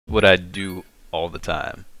what I do all the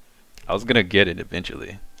time. I was gonna get it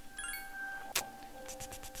eventually.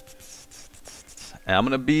 And I'm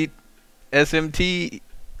gonna beat SMT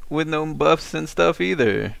with no buffs and stuff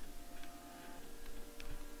either.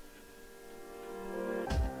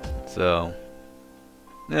 So,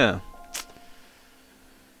 yeah.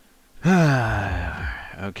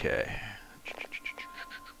 Okay.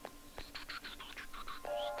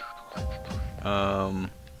 I'm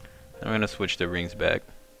gonna switch the rings back.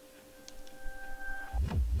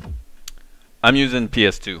 I'm using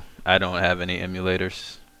PS2. I don't have any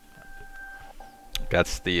emulators. Got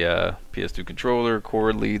the PS2 controller.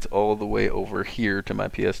 Cord leads all the way over here to my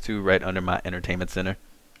PS2, right under my entertainment center.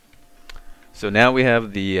 So now we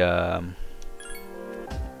have the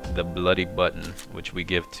bloody button, which we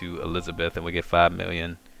give to Elizabeth, and we get 5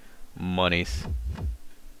 million monies.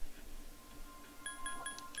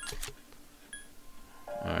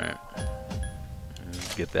 Alright.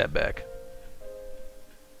 Let's get that back.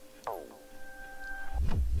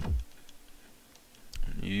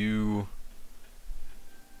 You...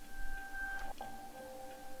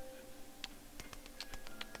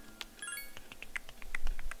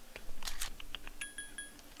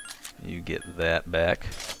 You get that back.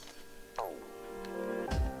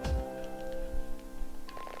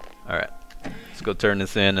 Alright. Let's go turn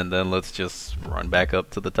this in, and then let's just run back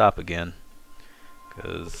up to the top again.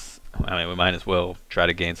 Because, I mean, we might as well try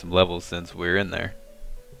to gain some levels since we're in there.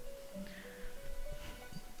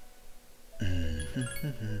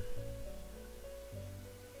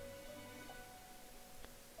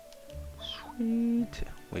 Sweet.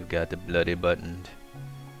 We've got the bloody button.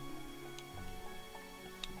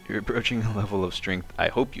 You're approaching a level of strength I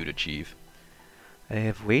hope you'd achieve. I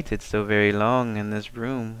have waited so very long in this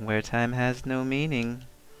room where time has no meaning.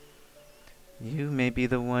 You may be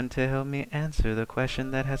the one to help me answer the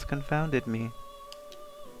question that has confounded me.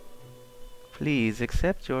 Please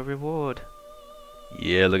accept your reward.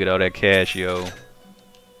 Yeah, look at all that cash, yo.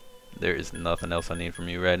 There is nothing else I need from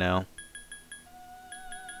you right now.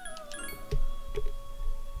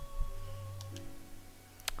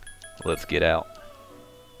 Let's get out.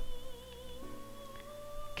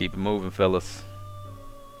 Keep it moving, fellas.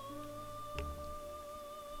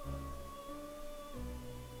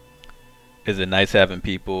 Is it nice having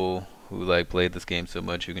people who like played this game so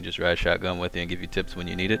much who can just ride shotgun with you and give you tips when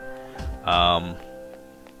you need it?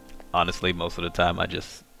 Honestly, most of the time I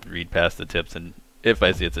just read past the tips, and if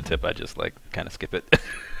I see it's a tip, I just like kind of skip it.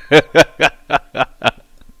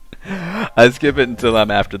 I skip it until I'm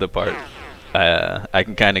after the part. I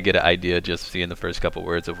can kind of get an idea just seeing the first couple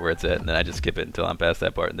words of where it's at, and then I just skip it until I'm past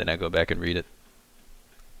that part, and then I go back and read it.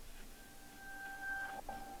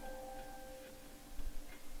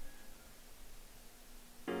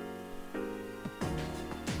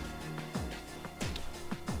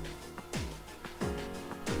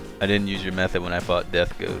 I didn't use your method when I fought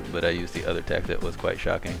Death Goat, but I used the other tech that was quite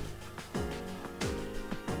shocking.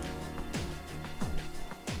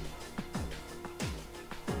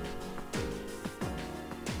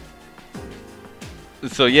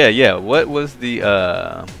 So yeah, what was the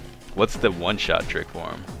what's the one-shot trick for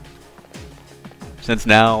him? Since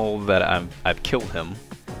now that I've killed him,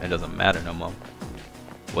 it doesn't matter no more.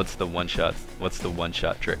 What's the one-shot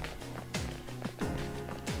trick?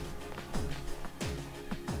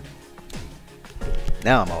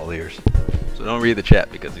 Now I'm all ears. So don't read the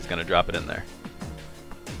chat because he's gonna drop it in there.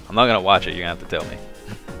 I'm not gonna watch it, you're gonna have to tell me.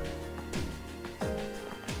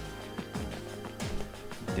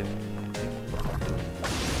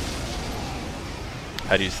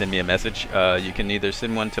 How do you send me a message? You can either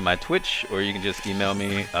send one to my Twitch, or you can just email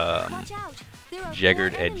me,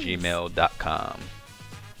 jeggerd@gmail.com.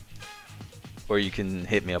 Or you can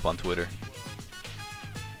hit me up on Twitter.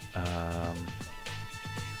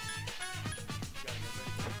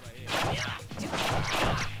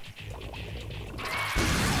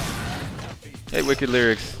 Hey, Wicked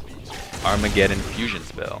Lyrics. Armageddon Fusion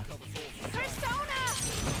Spell.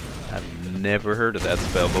 I've never heard of that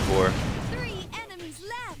spell before.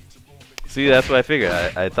 See, that's what I figured.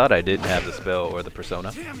 I thought I didn't have the spell or the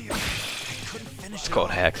persona. It's called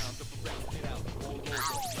hacks.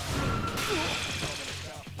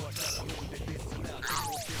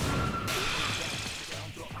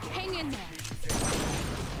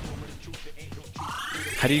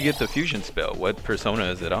 How do you get the fusion spell? What persona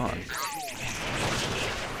is it on?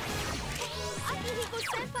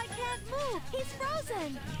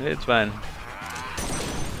 It's fine.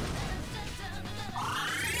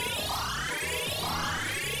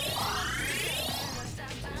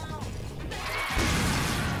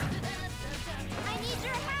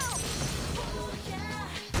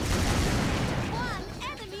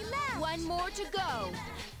 more to go.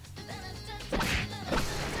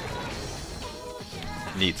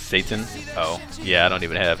 Need Satan. Oh, yeah, I don't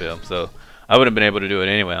even have him, so I wouldn't have been able to do it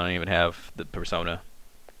anyway. I don't even have the persona.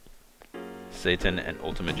 Satan and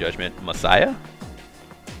Ultimate Judgment. Messiah?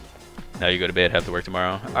 Now you go to bed, have to work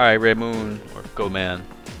tomorrow. Alright, Red Moon, or Gold Man.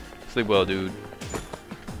 Sleep well, dude.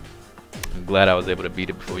 I'm glad I was able to beat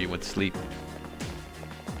it before you went to sleep.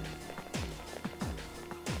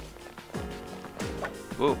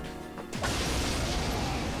 Whoa.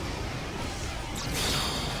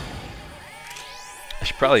 I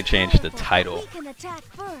should probably change the title. We can attack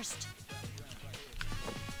first.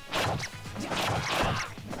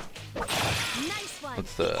 Nice one.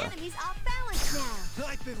 Let's The enemy's off balance now.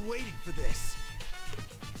 I've been waiting for this.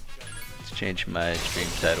 let's change my stream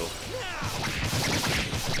title.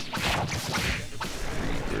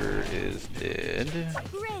 Reaper is dead.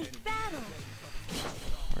 Great battle.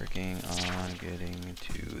 Working on getting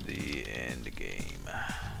to the end game.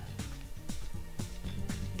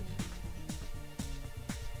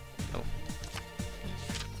 Oh.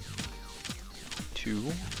 2,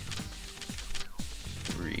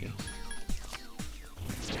 3.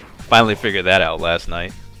 Finally figured that out last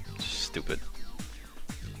night. Stupid.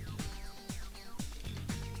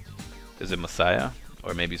 Is it Messiah?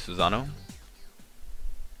 Or maybe Susano?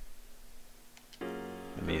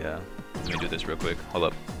 Let me do this real quick. Hold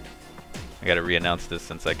up. I gotta re-announce this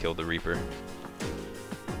since I killed the Reaper.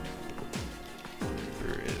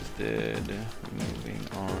 Reaper is dead. Moving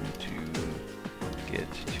on to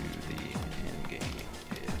get to the end game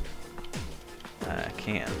if I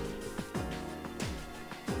can.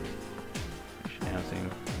 Finish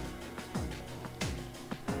announcing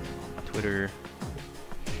on Twitter.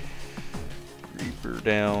 Reaper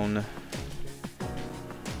down.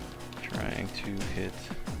 Trying to hit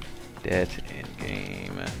that end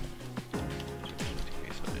game.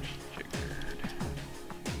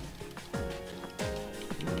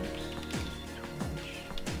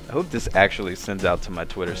 I hope this actually sends out to my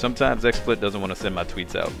Twitter. Sometimes XSplit doesn't want to send my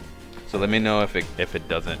tweets out, so let me know if it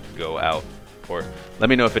doesn't go out, or let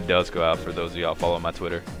me know if it does go out for those of y'all follow my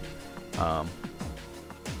Twitter.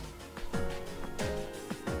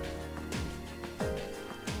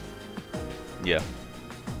 Yeah.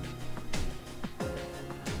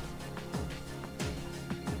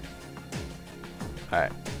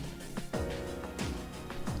 Alright.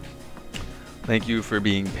 Thank you for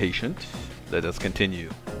being patient. Let us continue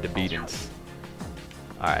the beatings.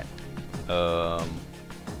 Alright.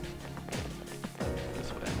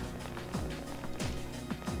 This way.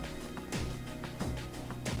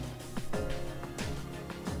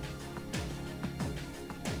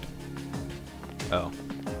 Oh.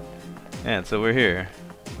 And so we're here.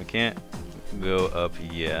 We can't go up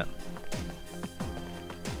yet.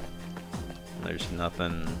 There's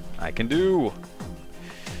nothing I can do.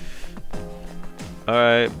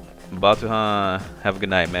 Alright, Batuhan, have a good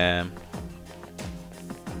night, man.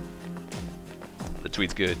 The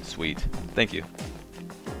tweet's good, sweet. Thank you.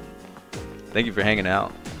 Thank you for hanging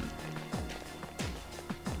out.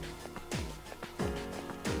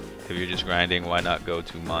 If you're just grinding, why not go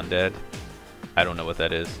to Mondad? I don't know what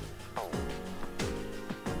that is.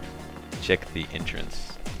 Check the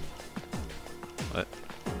entrance. What?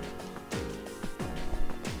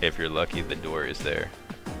 If you're lucky, the door is there.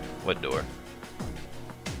 What door?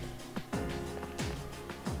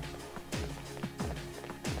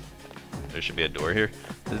 There should be a door here.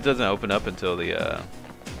 This doesn't open up until the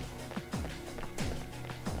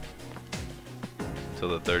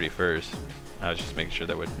 31st. I was just making sure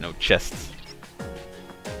there were no chests.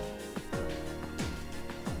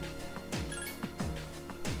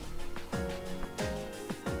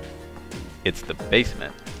 It's the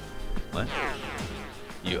basement. What?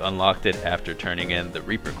 You unlocked it after turning in the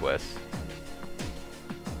Reaper quest.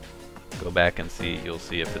 Go back and see. You'll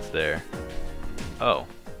see if it's there. Oh.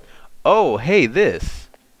 Oh, hey, this.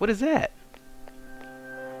 What is that?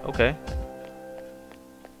 Okay.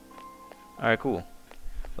 Alright, cool.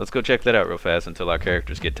 Let's go check that out real fast until our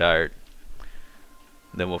characters get tired.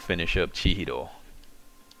 Then we'll finish up Chihiro.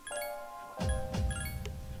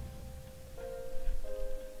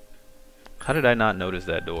 How did I not notice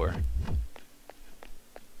that door?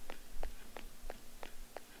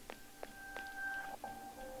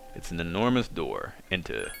 It's an enormous door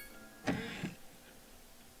into...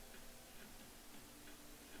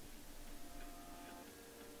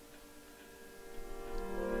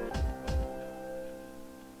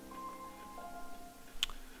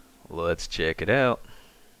 Let's check it out.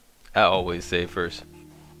 I always say first.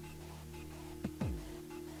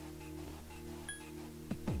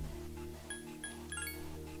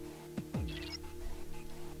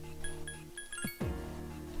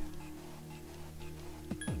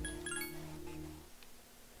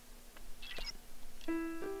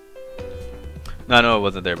 No, no, it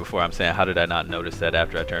wasn't there before. I'm saying, how did I not notice that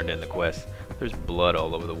after I turned in the quest? There's blood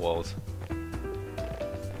all over the walls.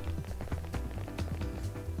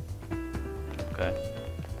 Okay.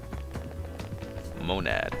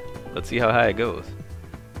 Monad. Let's see how high it goes.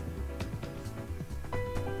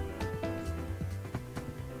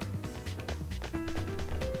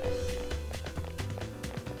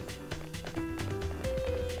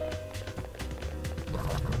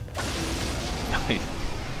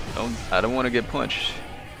 I don't want to get punched.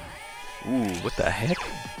 Ooh, what the heck?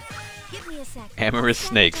 Give me a sec. Amorous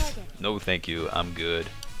Scan the snakes. target. No, thank you. I'm good.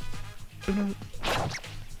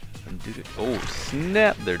 Oh,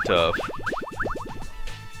 snap. They're tough.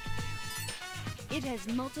 It has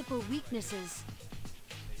multiple weaknesses.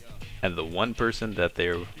 And the one person that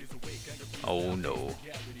they're... Oh, no.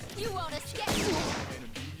 You won't escape.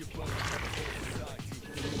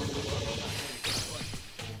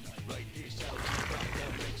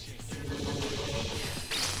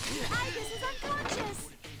 Ibis is unconscious.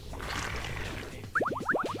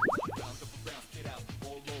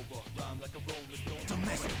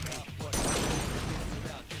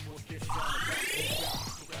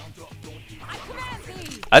 I command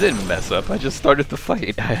thee. I didn't mess up. I just started the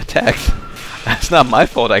fight. I attacked. That's not my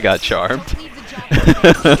fault I got charmed. Don't leave the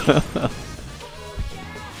job.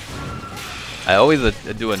 I always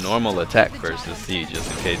do a normal attack first to see, just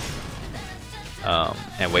in case.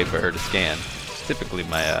 And wait for her to scan. It's typically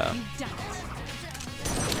my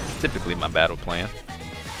battle plan.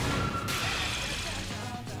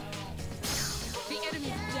 The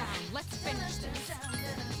enemy's down. Let's finish this.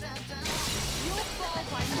 You'll fall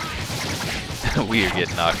by my We are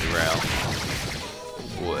getting knocked around.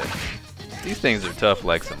 Boy, these things are tough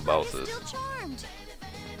like some bosses. Still charmed.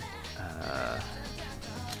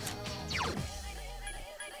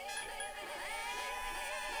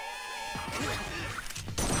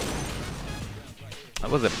 That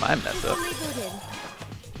wasn't my mess up. Rebooted.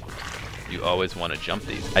 You always want to jump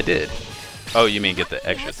these. I did. Oh, you mean get the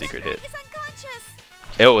extra secret hit? Is unconscious.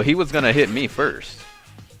 Oh, he was gonna hit me first.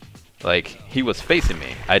 Like, he was facing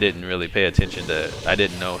me. I didn't really pay attention to... I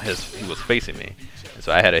didn't know he was facing me.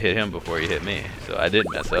 So I had to hit him before he hit me. So I did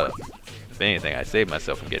mess up. If anything, I saved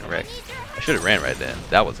myself from getting wrecked. I should have ran right then.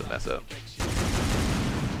 That was a mess up.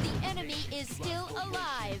 The enemy is still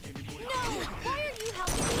alive. No! Why are you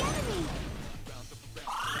helping the enemy?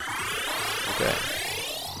 Okay.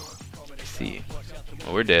 Let's see.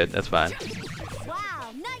 Well, we're dead. That's fine.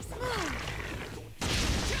 Wow, nice move.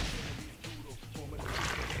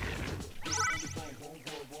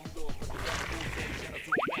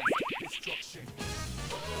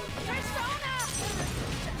 Persona!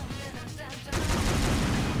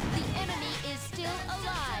 The enemy is still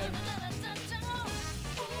alive.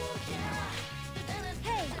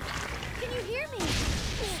 Hey, can you hear me?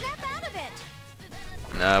 Snap out of it.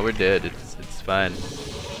 Nah, we're dead. It's fine.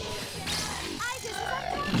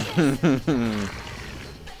 Are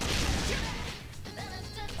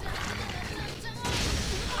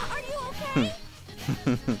you okay?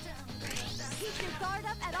 Keep your guard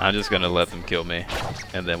up at all I'm just gonna times. let them kill me.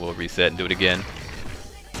 And then we'll reset and do it again.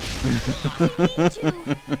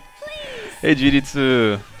 Hey,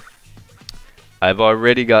 Jiritsu. I've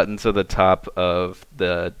already gotten to the top of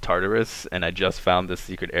the Tartarus, and I just found this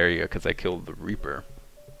secret area because I killed the Reaper.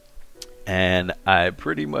 And I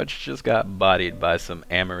pretty much just got bodied by some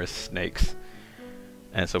amorous snakes.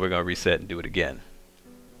 And so we're going to reset and do it again.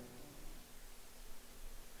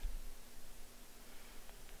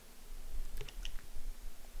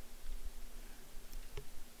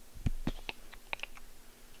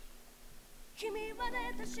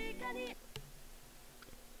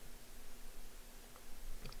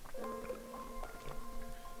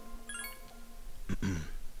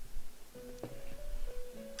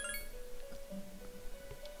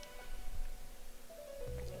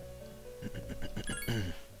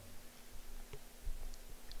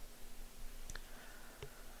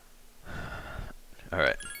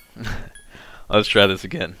 Alright. Let's try this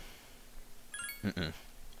again.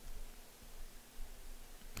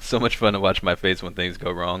 So much fun to watch my face when things go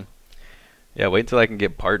wrong. Yeah, wait until I can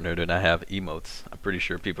get partnered and I have emotes. I'm pretty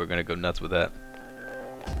sure people are going to go nuts with that.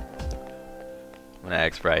 When I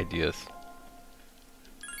ask for ideas.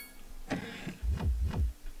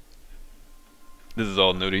 This is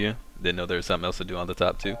all new to you? Didn't know there was something else to do on the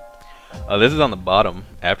top too? This is on the bottom.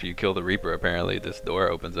 After you kill the Reaper, apparently this door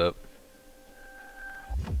opens up.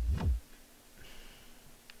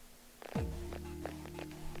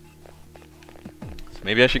 So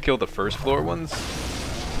maybe I should kill the first floor ones?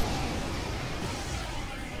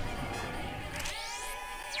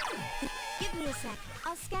 Give me a sec.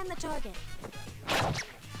 I'll scan the target.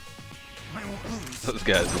 I won't lose. Those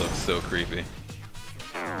guys look so creepy.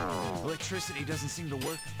 Electricity doesn't seem to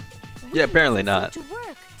work. Yeah, apparently not. To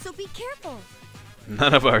work, so be careful.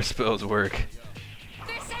 None of our spells work.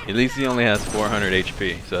 At least he only has 400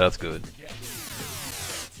 HP, so that's good.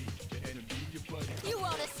 You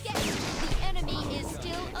won't escape. The enemy is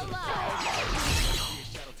still alive.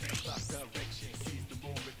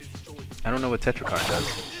 I don't know what Tetrakarn does.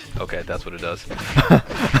 Okay, that's what it does.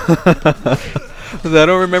 I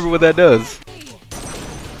don't remember what that does.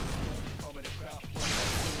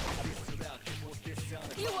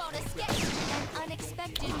 You won't escape. An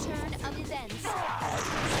unexpected turn of events.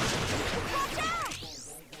 Watch out!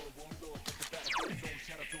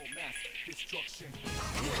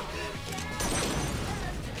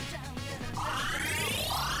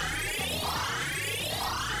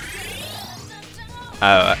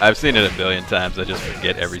 I've seen it a billion times. I just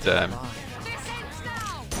forget every time.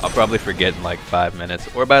 I'll probably forget in like 5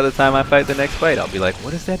 minutes, or by the time I fight the next fight, I'll be like, what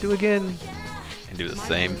does that do again? And do the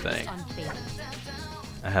same thing.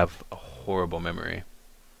 I have a horrible memory.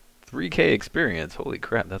 3K experience. Holy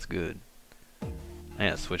crap, that's good. I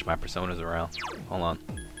gotta switch my personas around. Hold on.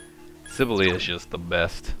 Sibylle is just the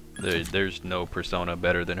best. There's no persona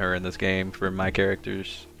better than her in this game for my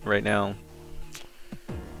characters right now.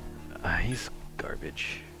 He's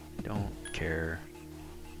garbage. Don't care.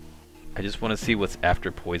 I just want to see what's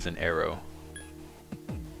after Poison Arrow.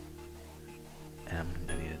 I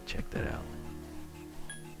need to check that out.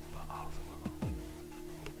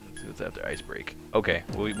 Let's see what's after Ice Break. Okay,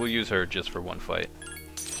 we'll use her just for one fight.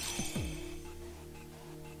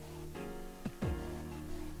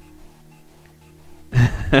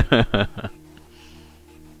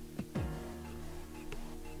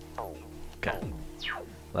 Okay.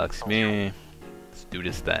 Lakshmi, let's do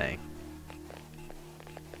this thing.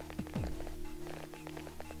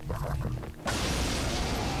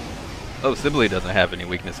 Oh, Sibylle doesn't have any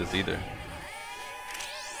weaknesses either.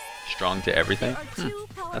 Strong to everything? There are two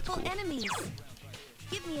that's powerful cool. enemies.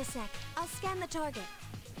 Give me a sec. I'll scan the target.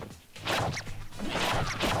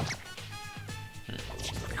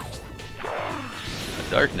 The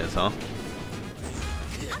darkness, huh?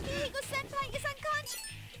 Akihiko Senpai is unconscious.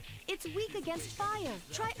 It's weak against fire.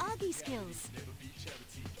 Try Agi skills.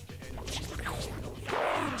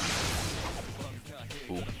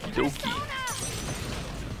 Okie dokie.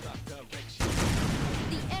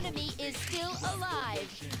 The enemy is still alive.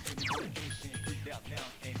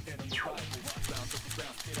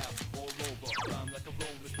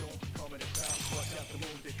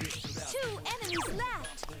 Two enemies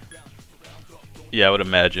left. Yeah, I would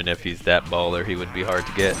imagine if he's that baller, he would be hard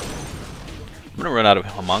to get. I'm gonna run out of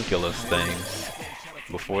homunculus things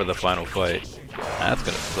before the final fight. That's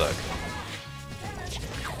gonna suck.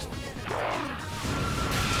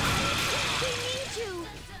 We need you.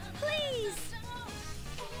 Please.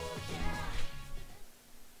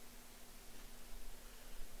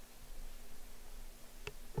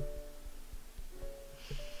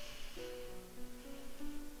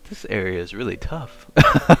 This area is really tough.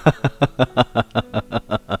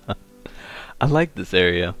 I like this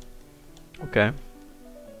area. Okay.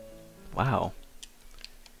 Wow.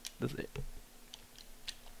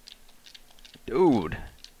 Dude,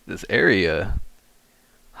 this area.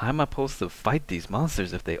 How am I supposed to fight these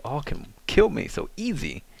monsters if they all can kill me so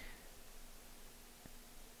easy?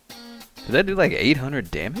 Did that do like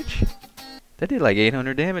 800 damage? That did like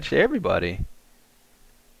 800 damage to everybody.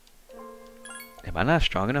 Am I not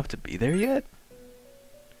strong enough to be there yet?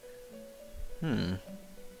 Nah,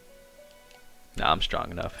 I'm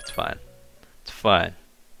strong enough. It's fine. It's fine.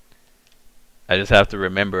 I just have to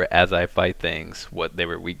remember as I fight things what they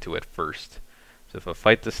were weak to at first. So if I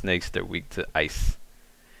fight the snakes, they're weak to ice.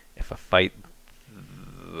 If I fight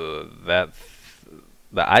the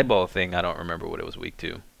eyeball thing, I don't remember what it was weak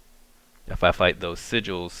to. If I fight those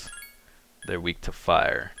sigils, they're weak to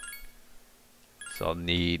fire. So I'll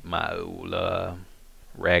need my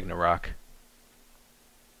Ragnarok.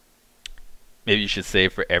 Maybe you should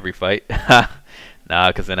save for every fight. Nah,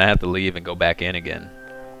 because then I have to leave and go back in again.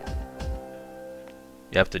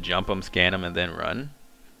 You have to jump them, scan them, and then run.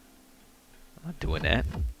 I'm not doing that.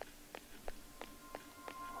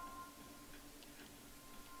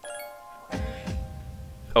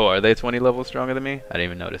 Oh, are they 20 levels stronger than me? I didn't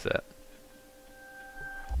even notice that.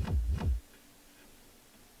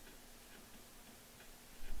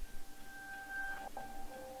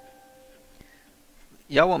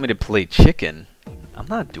 Y'all want me to play chicken? I'm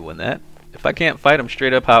not doing that. If I can't fight them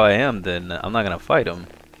straight up how I am, then I'm not gonna fight them.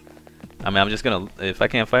 I mean, I'm just gonna. If I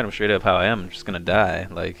can't fight them straight up how I am, I'm just gonna die.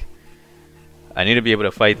 Like, I need to be able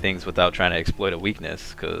to fight things without trying to exploit a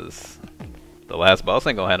weakness, cause the last boss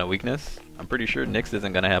ain't gonna have no weakness. I'm pretty sure Nyx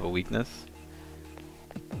isn't gonna have a weakness.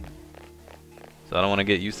 So I don't want to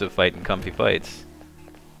get used to fighting comfy fights.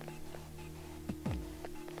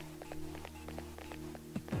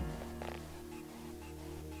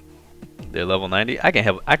 They're level 90. I can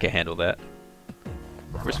handle that.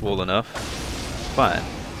 We're swole enough. Fine.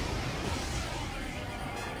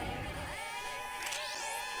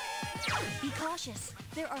 Be cautious.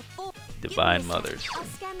 There are 4 Divine Mothers. I'll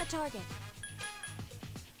scan the target.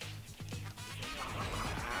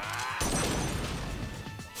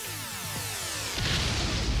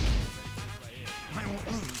 I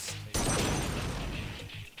won't lose.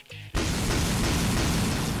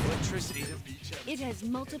 Electricity. It has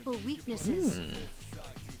multiple weaknesses.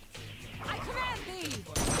 I command thee!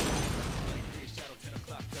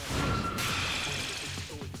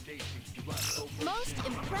 Most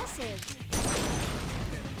impressive.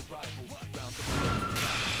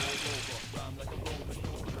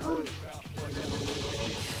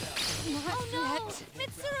 Oh no!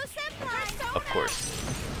 Mitsuru Senpai! Of course.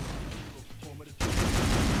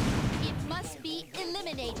 It must be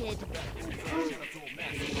eliminated.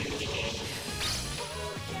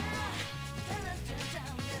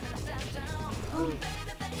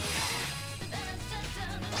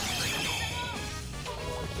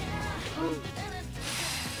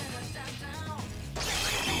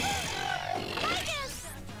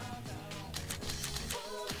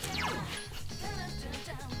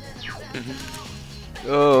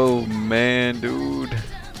 Oh man, dude.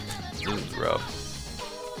 This is rough.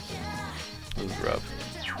 This is rough.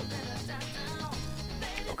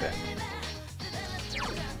 Okay.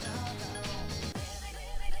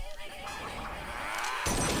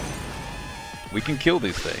 We can kill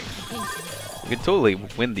these things. We can totally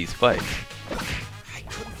win these fights. I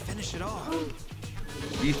couldn't finish it off.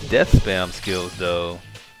 These death spam skills, though.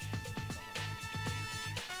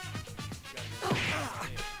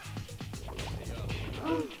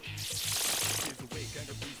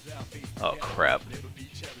 Oh crap.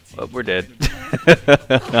 Oh, we're dead. Mitsuru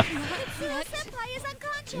Senpai is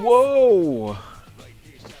unconscious. Whoa!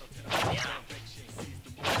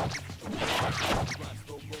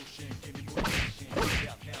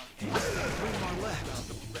 Three more left.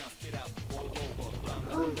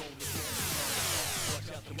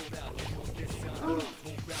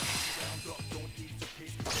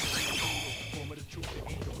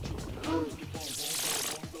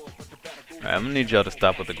 Alright, I'm gonna need y'all to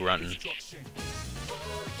stop with the grunting. Enemies.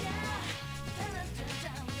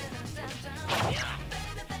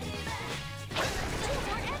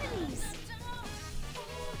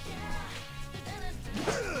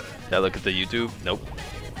 Did I look at the YouTube? Nope.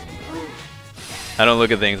 I don't look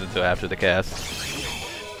at things until after the cast.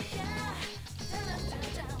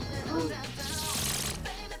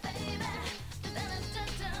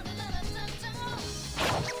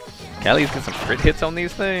 Callie's get some crit hits on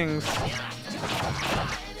these things.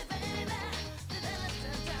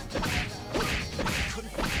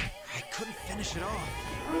 I couldn't finish it off.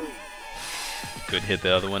 Good hit the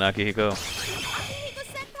other one, Akihiko. Akihiko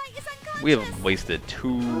Senpai is unconscious. We have wasted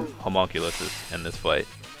 2 homunculuses in this fight.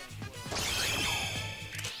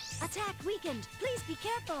 Attack weakened. Please be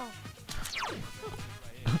careful.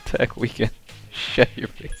 Attack weekend. Shut your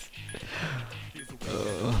face.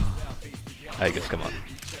 I guess, come on.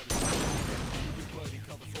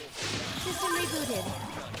 System rebooted.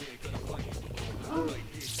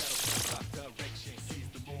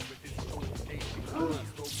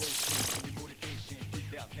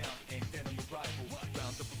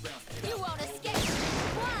 You won't escape.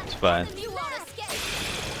 It's fine. You won't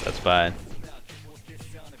escape. That's fine.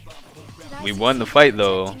 Did I We won the fight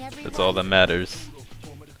though. protecting That's all that everyone? matters.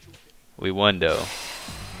 We won though.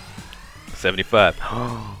 75.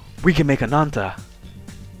 We can make a Nanta.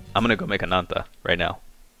 I'm gonna go make a Nanta right now.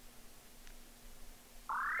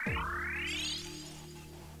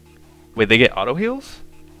 Wait, they get auto heals?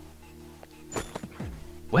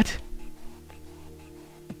 What?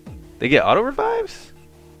 They get auto revives?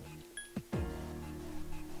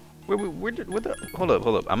 Hold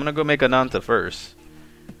up. I'm gonna go make a Nanta first.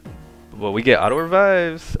 Well, we get auto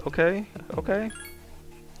revives. Okay.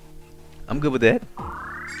 I'm good with that.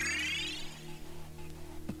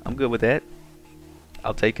 I'm good with that.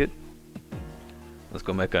 I'll take it. Let's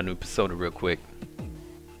go make our new persona real quick.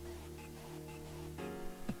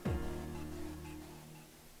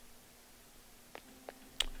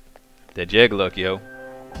 That Jag luck, yo.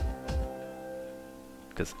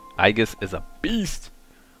 Because Igus is a beast.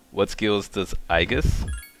 What skills does Igus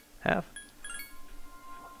have?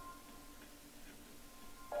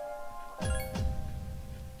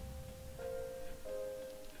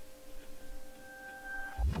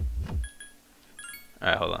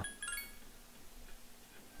 Alright, hold on.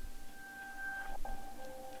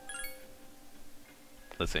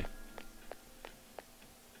 Let's see.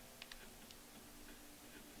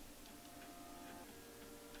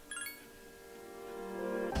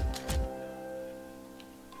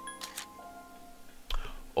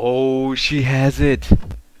 Oh, she has it.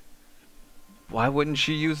 Why wasn't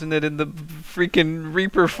she using it in the freaking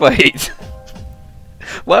Reaper fight?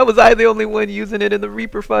 Why was I the only one using it in the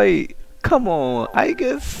Reaper fight? Come on, I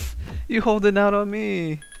guess you holding out on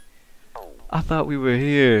me. I thought we were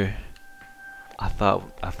here. I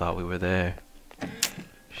thought we were there.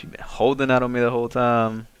 She been holding out on me the whole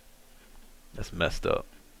time. That's messed up.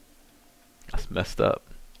 That's messed up.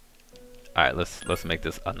 All right, let's make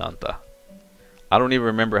this Ananta. I don't even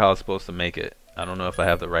remember how I was supposed to make it. I don't know if I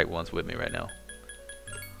have the right ones with me right now.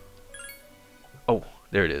 Oh,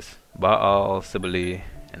 there it is. Baal, Sibylle,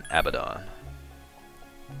 and Abaddon.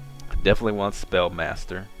 Definitely want Spell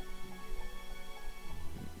Master.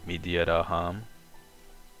 Midiaraham.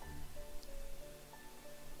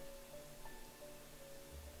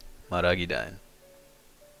 Maragidine.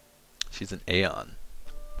 She's an Aeon.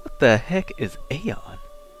 What the heck is Aeon?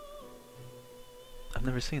 I've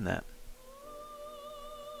never seen that.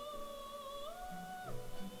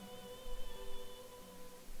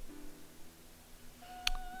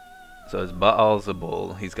 So it's Baal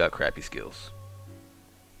Zabul. He's got crappy skills.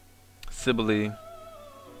 Sibylle.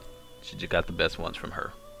 She just got the best ones from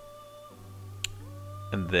her.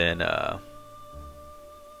 And then,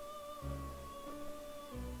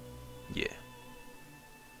 yeah.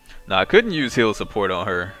 Now, I couldn't use heal support on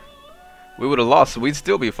her. We would have lost. We'd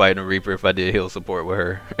still be fighting Reaper if I did heal support with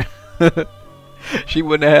her. She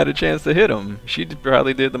wouldn't have had a chance to hit him. She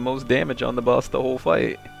probably did the most damage on the boss the whole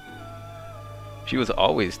fight. She was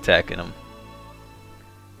always tacking him.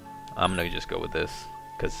 I'm gonna just go with this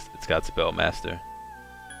because it's got Spell Master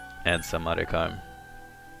and some other Karm.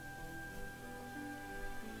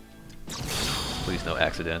 Please no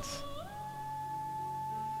accidents.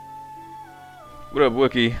 What up,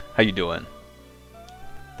 Wookie? How you doing?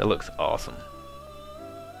 That looks awesome.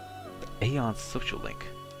 The Aeon Social Link.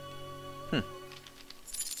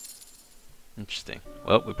 Interesting.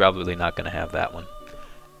 Well, we're probably not gonna have that one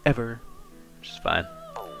ever. Which is fine.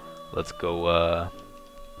 Let's go,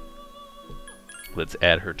 let's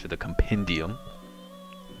add her to the compendium.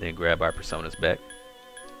 Then grab our personas back.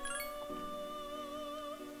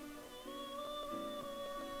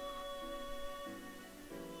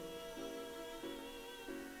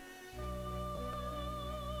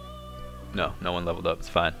 No, no one leveled up. It's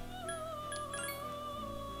fine.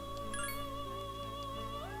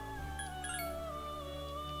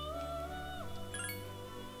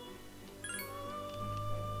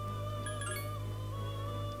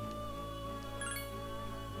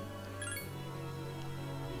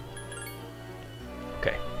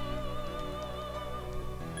 Okay.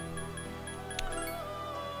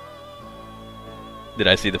 Did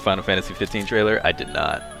I see the Final Fantasy 15 trailer? I did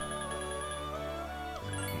not.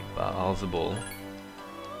 Balzable.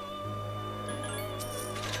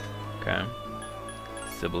 Okay.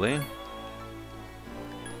 Sibylle.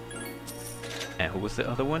 And who was the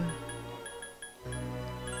other one?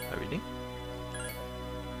 Already?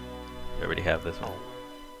 You already have this one.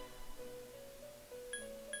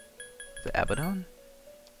 Is it Abaddon?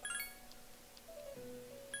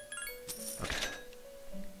 Okay.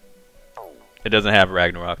 It doesn't have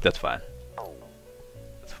Ragnarok, that's fine.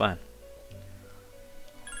 That's fine.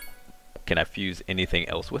 Can I fuse anything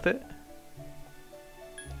else with it?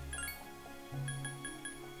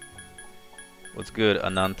 What's good,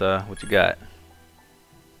 Ananta? What you got?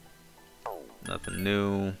 Nothing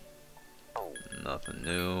new. Nothing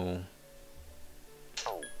new.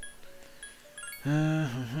 I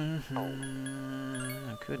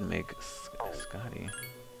could make Scotty.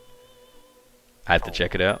 I have to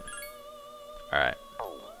check it out. Alright.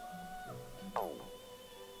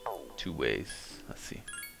 Two ways. Let's see.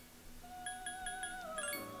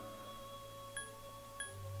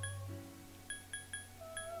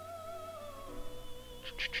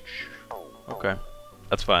 Okay,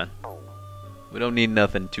 that's fine. We don't need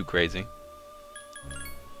nothing too crazy.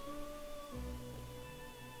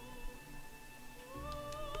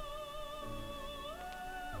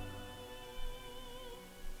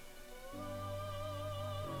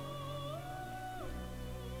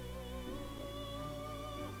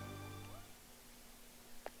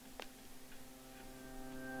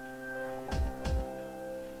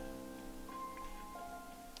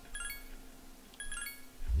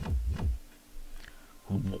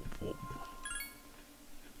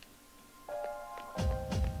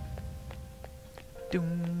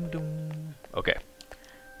 Doom, doom. Okay,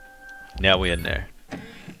 Now we in there.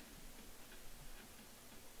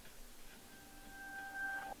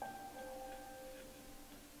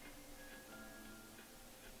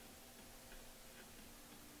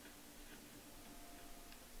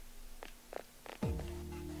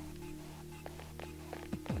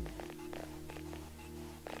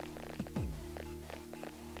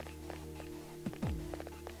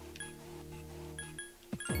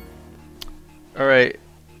 Alright,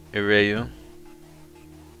 Ireyu.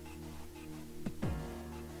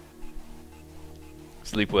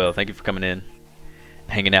 Sleep well. Thank you for coming in,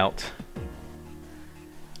 hanging out.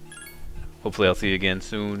 Hopefully I'll see you again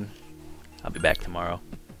soon. I'll be back tomorrow.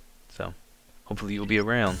 So, hopefully you'll be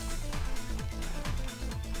around.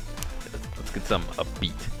 Let's get some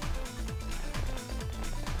upbeat.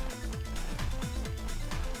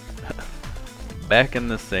 Back in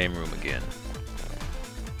the same room again.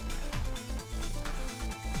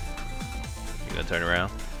 You gonna turn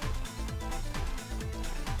around?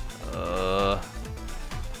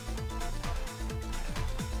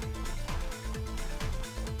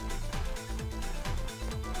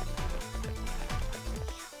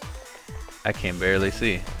 I can barely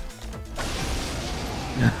see.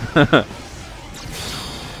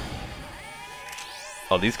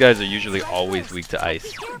 Oh, these guys are usually always weak to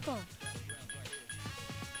ice.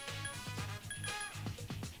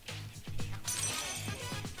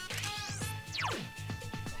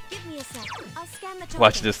 Give me a sec. I'll scan the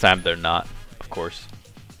Watch token. this time, they're not, of course.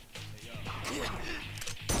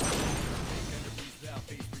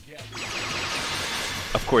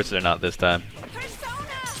 Of course they're not this time.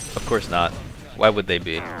 Persona! Of course not. Why would they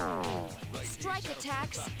be? Strike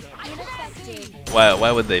attacks ineffective.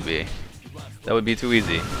 Why would they be? That would be too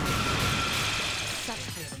easy.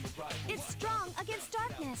 It's strong against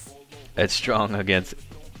darkness. It's strong against...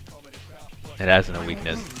 It has no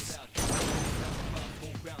weakness.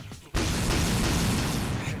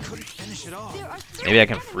 I couldn't finish it off. There are 3 Maybe I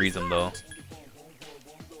can enemies freeze them though. left.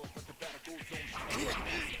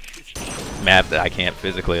 Map that I can't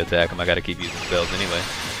physically attack them. I gotta keep using spells anyway.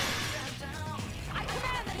 I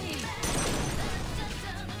command thee.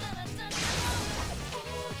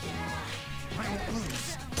 I won't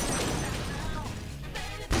lose.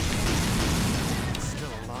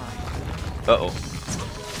 Still alive. Uh-oh.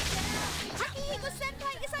 Takehiko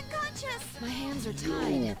Senpai is unconscious. My hands are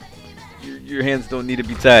tied. Your hands don't need to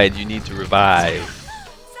be tied. You need to revive.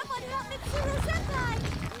 Someone help Mitsuru Senpai.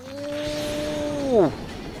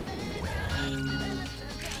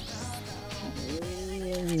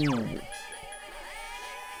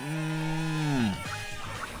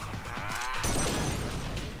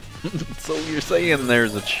 So you're saying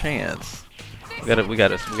there's a chance? We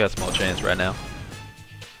got a small chance right now.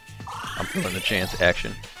 I'm feeling the chance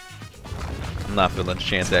action. I'm not feeling the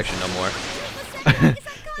chance action no more.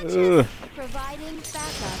 Ugh. Providing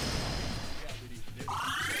backup.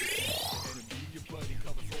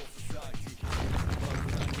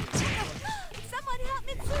 Someone help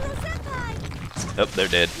Mitsuru Senpai. Oh, they're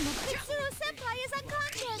dead. Mitsuru Senpai is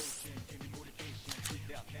unconscious.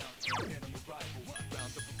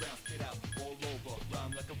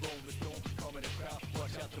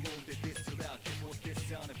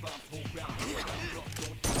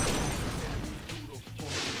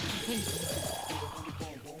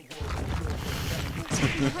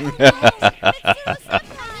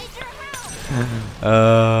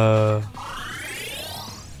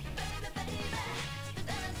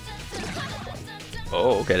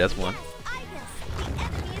 Oh, okay, that's one. The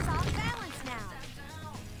enemy is off balance now.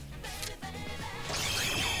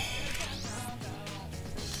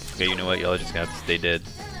 Okay, you know what? Y'all just gonna have to stay dead.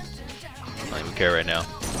 I don't even care right now.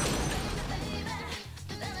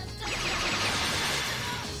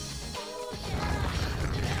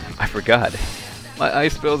 I forgot. My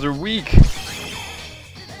ice spells are weak.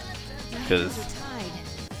 Because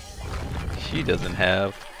she doesn't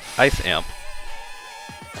have ice amp.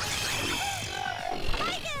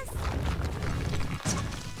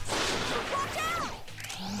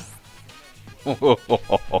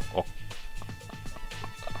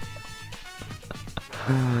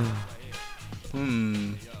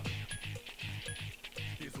 Hmm.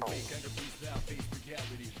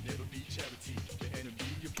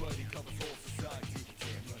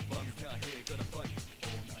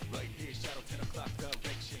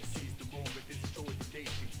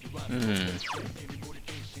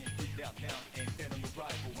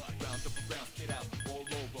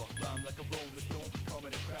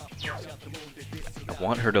 I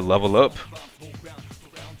want her to level up.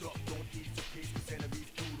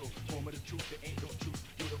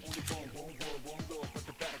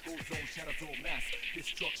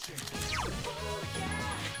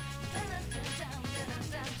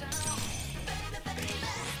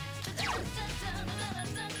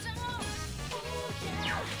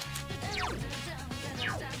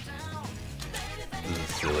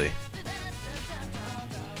 silly.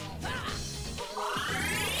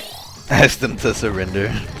 Ask them to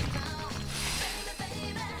surrender.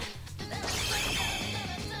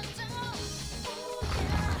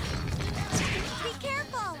 Be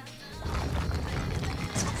careful.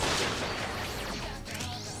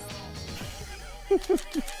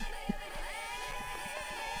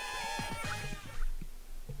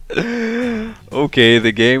 Okay,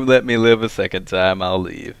 the game let me live a second time. I'll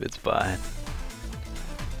leave. It's fine.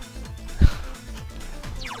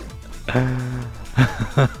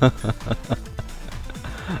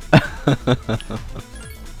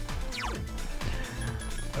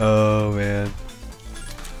 Oh man.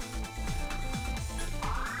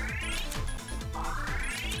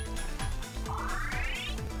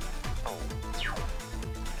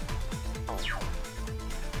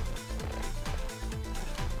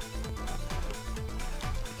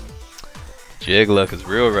 Jeggerd is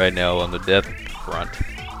real right now on the death front.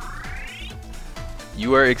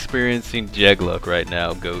 You are experiencing Jeggerd right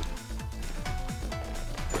now, goat.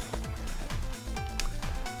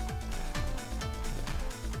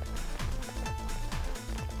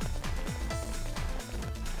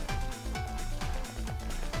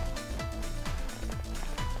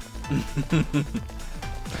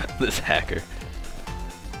 This hacker.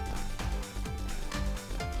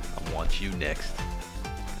 I want you next.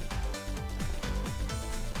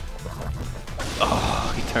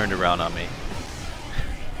 Oh, he turned around on me.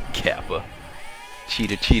 Kappa.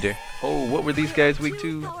 Cheater. Oh, what were these guys weak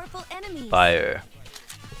to? Powerful enemies. Fire.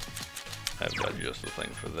 I've got just the thing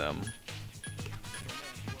for them.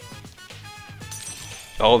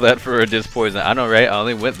 All that for a disc poison. I know, right? I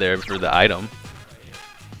only went there for the item.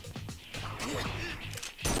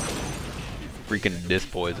 Freaking disc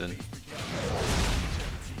poison.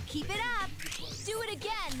 Keep it up. Do it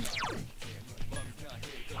again.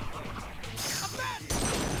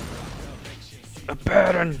 A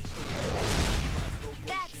baton.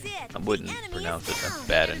 That's it. I wouldn't The enemy pronounce is it down. a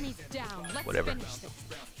baton. Enemies down. Let's Whatever. finish this.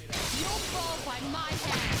 You'll fall by my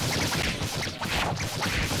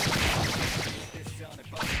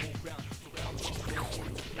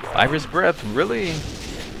hand. Iris breath, really?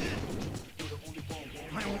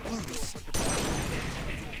 I won't lose.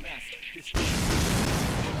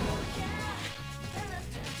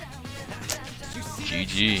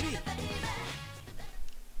 GG.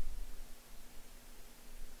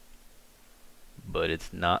 But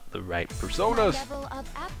it's not the right My personas. level of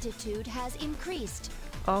aptitude has increased.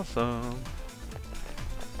 Awesome.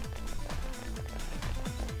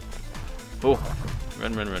 Oh,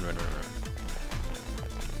 run.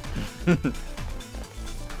 Let's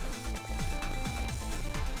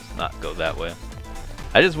not go that way.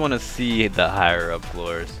 I just want to see the higher up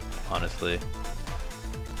floors, honestly.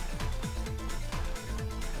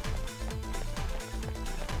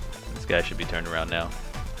 This guy should be turned around now.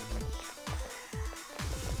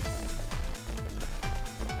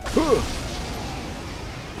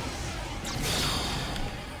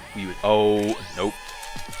 Oh, nope.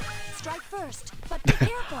 Strike first, but be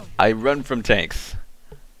careful. I run from tanks.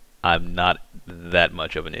 I'm not that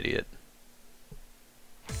much of an idiot.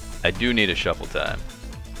 I do need a shuffle time.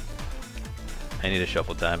 I need a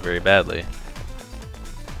shuffle time very badly.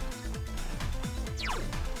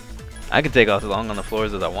 I can take off as long on the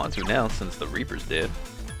floors as I want to now since the Reaper's dead.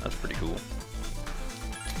 That's pretty cool.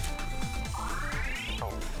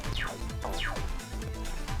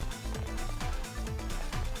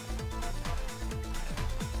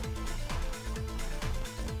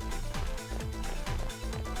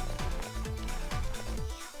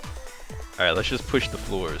 Alright, let's just push the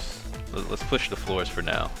floors. Let's push the floors for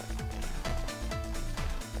now.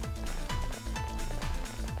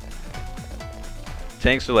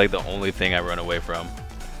 Tanks are like the only thing I run away from.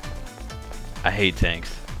 I hate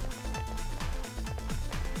tanks.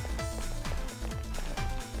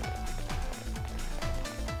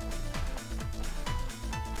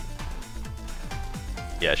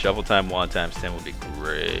 Yeah, shuffle time 1 times 10 would be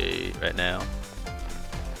great right now.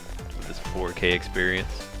 With this 4K experience.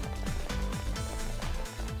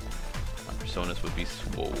 Personas would be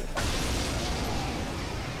swole.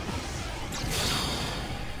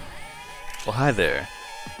 Well, hi there.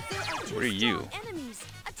 What are you?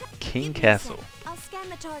 King Castle. I'll scan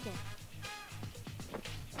the target.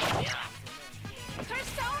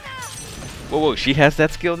 Whoa, she has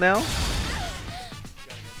that skill now?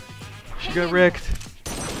 She got wrecked.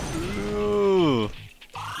 Ooh.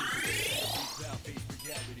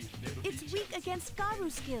 It's weak against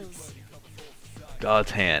Garu skills.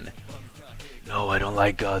 God's hand. No, I don't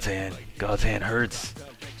like God's hand. God's hand hurts.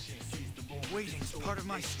 Waiting's part of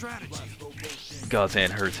my strategy. God's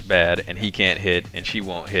hand hurts bad, and he can't hit, and she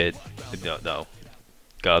won't hit. No, no.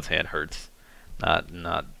 God's hand hurts. I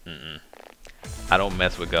don't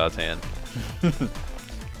mess with God's hand.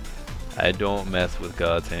 I don't mess with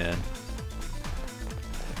God's hand.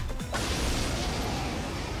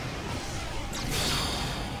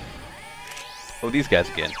 Oh, these guys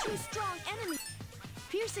again. Too strong enemy.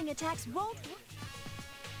 Piercing attacks won't work.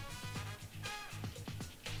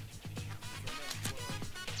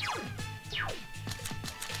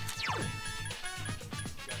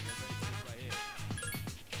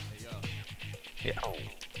 Yeah.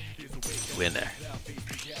 Win there.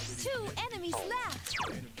 2 enemies left.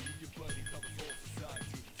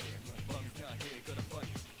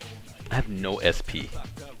 I have no SP.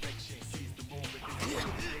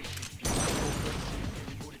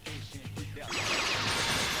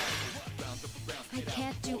 I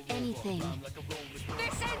can't do anything.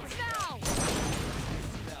 This ends now!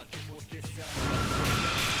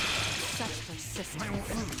 Such persistence. I won't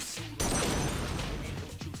lose.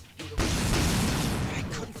 I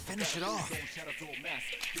couldn't finish it off.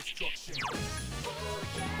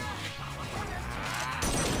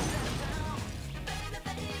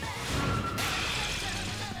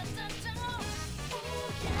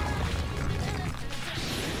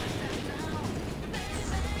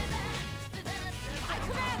 I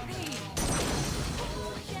command thee!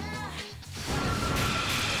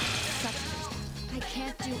 I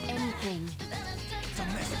can't do anything. It's a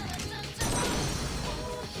mess.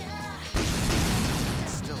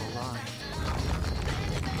 Still alive.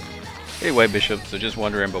 Hey, White Bishop. So just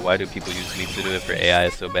wondering, but why do people use Mitsudo if her AI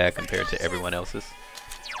is so bad compared to everyone else's?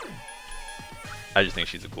 I just think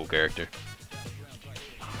she's a cool character.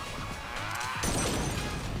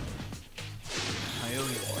 I owe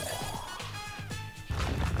you one.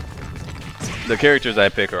 The characters I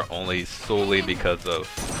pick are only solely because of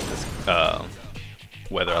this,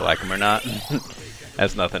 whether I like them or not.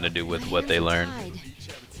 Has nothing to do with what they learn.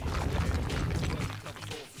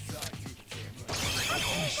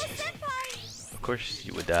 Of course,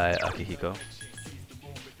 you would die, Akihiko.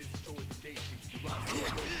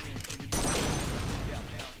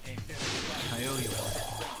 I owe you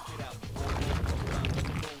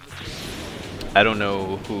one. I don't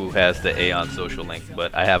know who has the Aeon social link,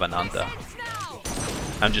 but I have Ananta. Ends now!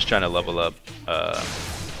 I'm just trying to level up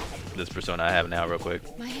this persona I have now real quick.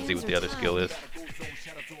 My See hands what the are other skill tied. is.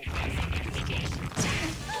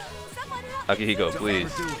 Someone help. Akihiko,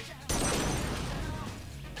 please. Overdo it.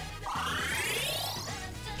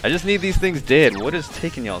 I just need these things dead. What is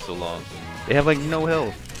taking y'all so long? They have like no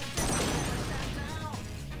health.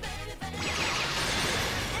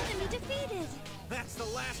 Enemy defeated. That's the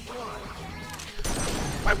last one.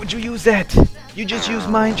 Why would you use that? You just use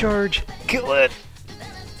Mind Charge. Kill it.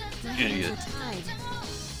 My Idiot. hands are tied.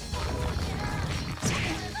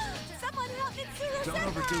 Someone help Mitsuru. Don't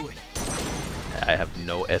overdo it. I have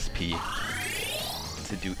no SP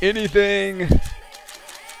to do anything.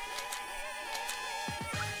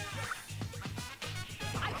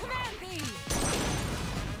 I command thee!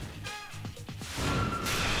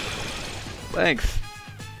 Thanks.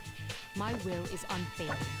 My will is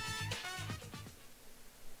unfailing.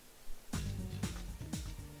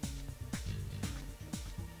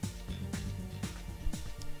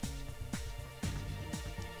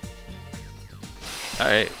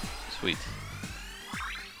 Alright, sweet.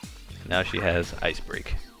 Now she has Ice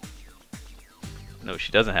Break. No,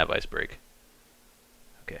 she doesn't have Ice Break.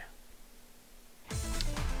 Okay.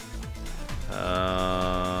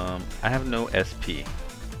 I have no SP.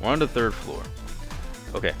 We're on the 3rd floor.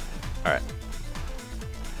 Okay, alright.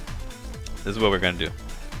 This is what we're gonna do.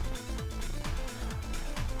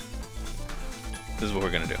 This is what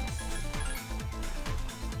we're gonna do.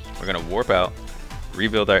 We're gonna warp out,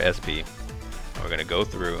 rebuild our SP, and we're gonna go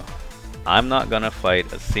through. I'm not gonna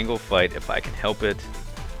fight a single fight if I can help it.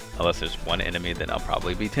 Unless there's one enemy, then I'll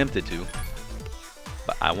probably be tempted to.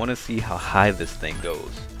 But I wanna see how high this thing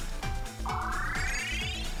goes.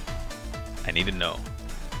 I need to know.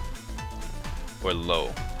 Or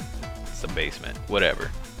low. It's a basement.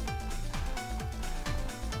 Whatever.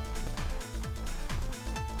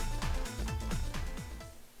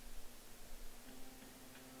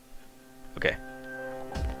 Okay.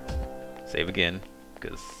 Save again,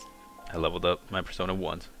 because I leveled up my Persona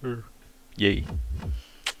once. Yay.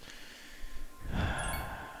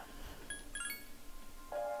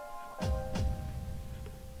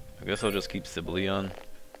 I guess I'll just keep Sibylle on.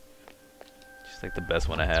 She's like the best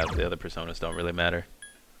one I have. The other Personas don't really matter.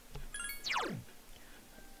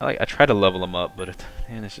 I try to level them up, but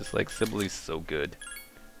man, it's just like Sibylle's so good.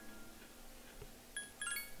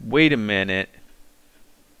 Wait a minute.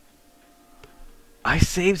 I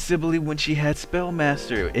saved Sibylle when she had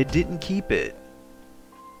Spellmaster. It didn't keep it.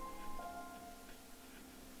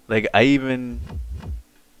 Like, I even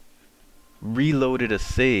reloaded a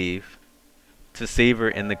save to save her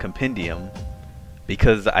in the compendium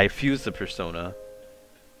because I fused the persona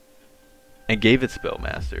and gave it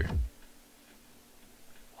Spellmaster.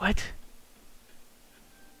 What?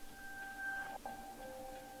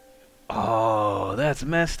 Oh, that's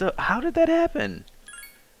messed up. How did that happen?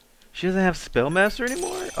 She doesn't have Spellmaster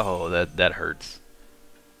anymore? Oh, that hurts.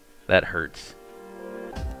 That hurts.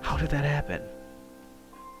 How did that happen?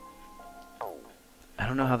 I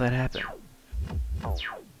don't know how that happened.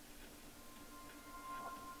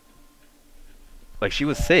 Like, she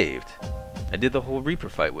was saved. I did the whole Reaper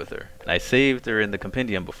fight with her. And I saved her in the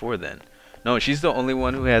compendium before then. No, she's the only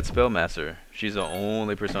one who had Spellmaster. She's the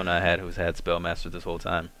only persona I had who's had Spellmaster this whole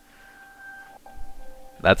time.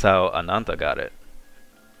 That's how Ananta got it.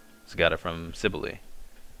 She got it from Sibylle.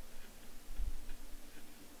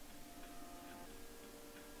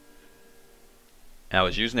 And I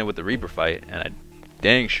was using it with the Reaper fight, and I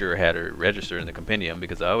dang sure had her register in the compendium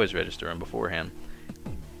because I always register them beforehand.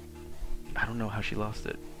 I don't know how she lost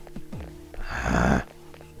it.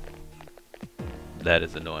 That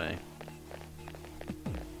is annoying.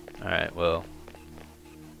 Alright, well.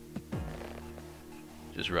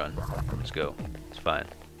 Just run. Let's go. It's fine.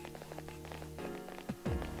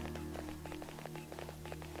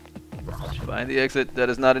 Find the exit. That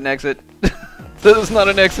is not an exit. That is not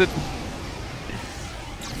an exit.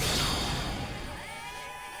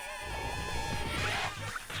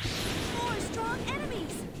 More strong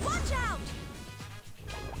enemies! Watch out!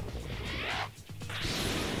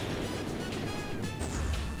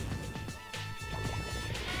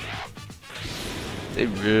 They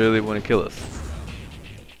really want to kill us.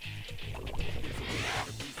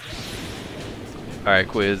 Alright,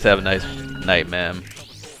 Quiz. Have a nice night, ma'am.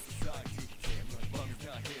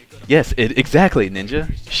 Yes, exactly,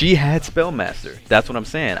 Ninja. She had Spellmaster. That's what I'm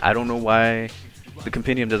saying. I don't know why the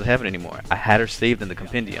compendium doesn't have it anymore. I had her saved in the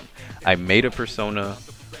compendium. I made a persona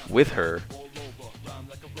with her.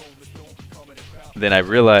 Then I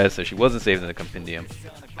realized that she wasn't saved in the compendium.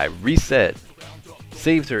 I reset,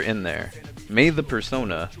 saved her in there, made the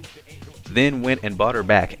persona, then went and bought her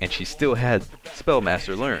back, and she still had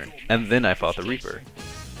Spellmaster learned. And then I fought the Reaper.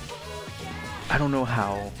 I don't know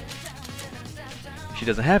how she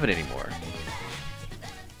doesn't have it anymore.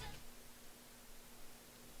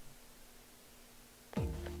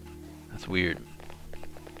 That's weird.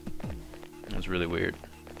 That's really weird.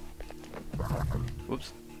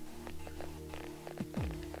 Whoops.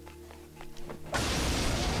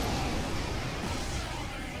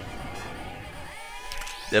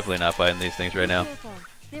 Definitely not fighting these things right now. Careful.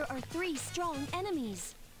 There are 3 strong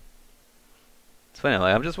enemies. It's funny,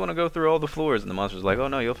 like, I just want to go through all the floors, and the monster's like, oh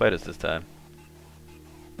no, you'll fight us this time.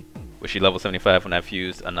 Was she level 75 when I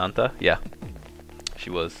fused Ananta? Yeah, she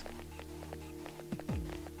was.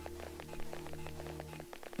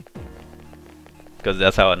 Because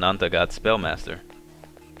that's how Ananta got Spellmaster.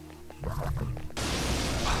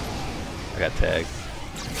 I got tagged.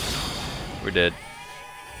 We're dead.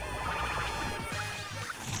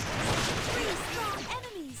 3 strong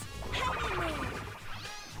enemies! Hang in there!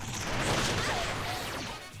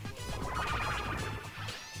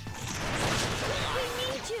 We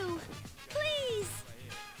need you! Please!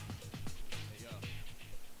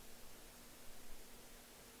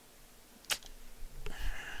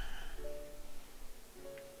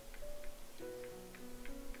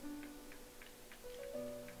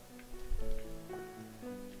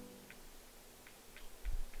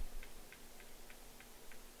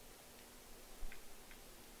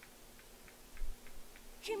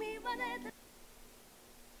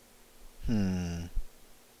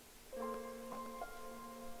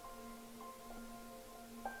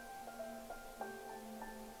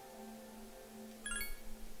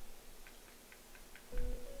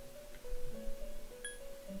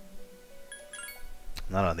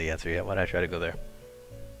 Not on the answer yet. Why'd I try to go there?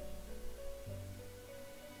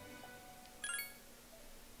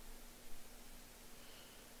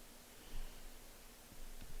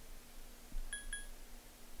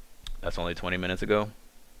 That's only 20 minutes ago.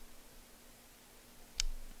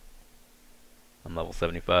 I'm level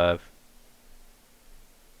 75.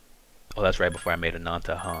 Oh, that's right before I made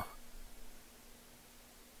Ananta, huh?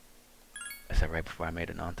 Is that right before I made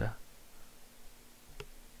Ananta?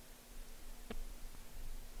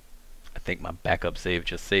 I think my backup save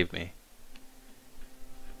just saved me.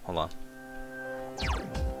 Hold on.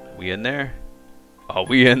 We in there? Oh,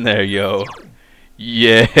 we in there, yo.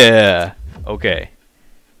 Yeah. Okay.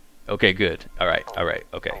 Okay, good. Alright,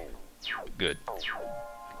 okay. Good.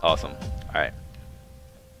 Awesome. Alright.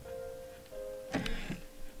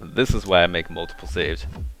 This is why I make multiple saves.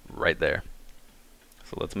 Right there.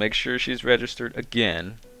 So let's make sure she's registered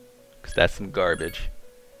again. Because that's some garbage.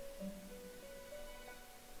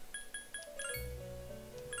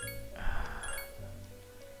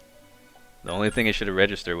 The only thing it should have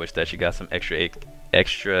registered was that she got some extra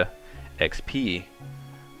XP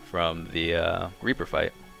from the Reaper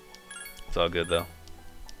fight. It's all good though.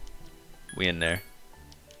 We in there.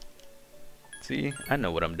 See, I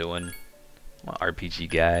know what I'm doing. I'm an RPG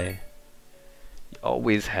guy. You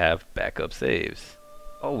always have backup saves.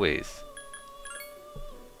 Always.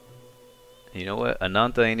 And you know what?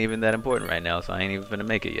 Ananta ain't even that important right now, so I ain't even gonna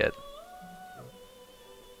make it yet.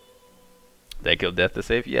 Did I kill Death to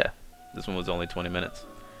save? Yeah. This one was only 20 minutes.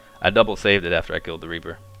 I double saved it after I killed the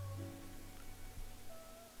Reaper.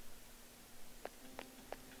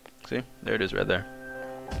 See? There it is right there.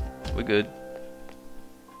 We good.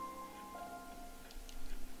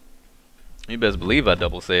 You best believe I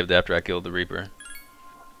double saved after I killed the Reaper.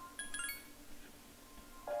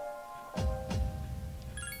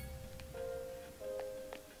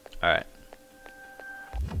 Alright.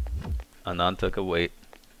 Anand took a wait.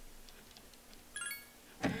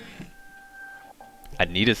 I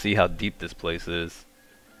need to see how deep this place is.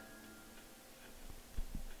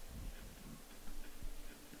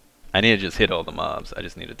 I need to just hit all the mobs. I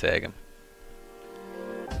just need to tag them.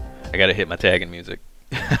 I gotta hit my tagging music.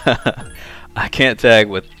 I can't tag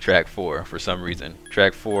with track 4 for some reason.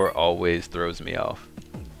 Track 4 always throws me off.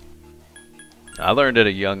 I learned at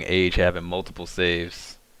a young age having multiple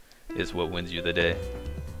saves is what wins you the day.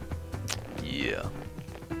 Yeah.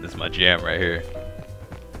 This is my jam right here.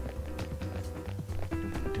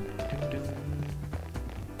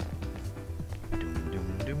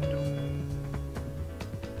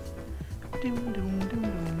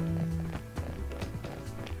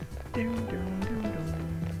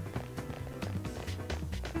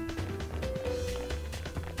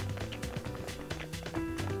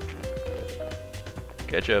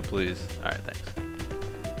 Catch up, please. Alright, thanks.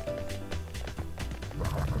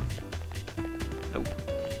 Nope.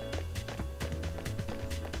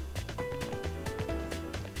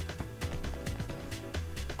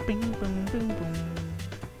 Bing, boom, bing, boom.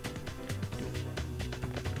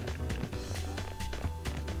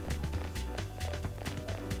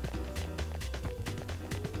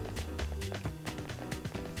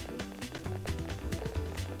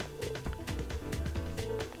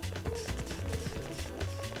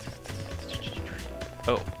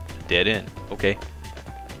 Oh, dead end. Okay.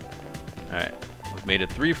 Alright. We've made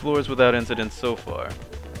it 3 floors without incidents so far.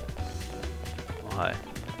 Why?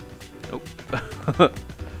 Nope.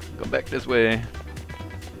 Go back this way.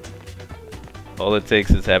 All it takes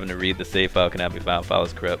is having to read the save file cannot be found, file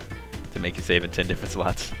is corrupt, to make you save in 10 different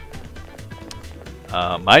slots.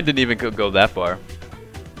 Mine didn't even go that far.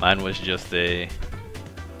 Mine was just a...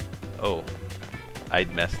 Oh. I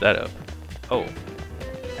messed that up. Oh.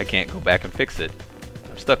 I can't go back and fix it.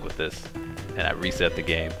 I'm stuck with this. And I reset the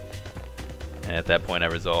game. And at that point I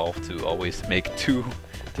resolved to always make 2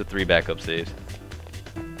 to 3 backup saves.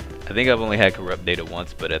 I think I've only had corrupt data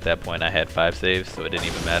once, but at that point I had 5 saves, so it didn't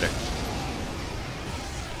even matter.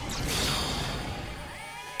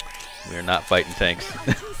 We're not fighting tanks.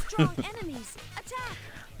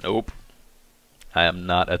 Nope. I am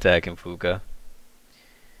not attacking Fuka.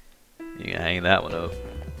 You can hang that one up.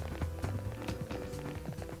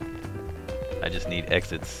 I just need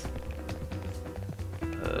exits.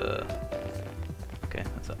 Okay,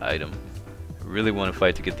 that's an item. I really want to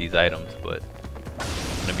fight to get these items, but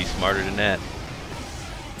I'm gonna be smarter than that.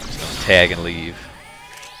 I'm just gonna tag and leave.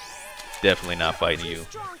 Definitely not fighting you.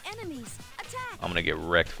 I'm gonna get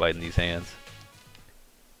wrecked fighting these hands.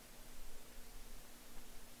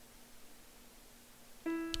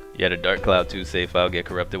 You had a Dark Cloud 2 save file get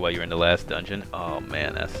corrupted while you're in the last dungeon. Oh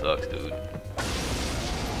man, that sucks, dude.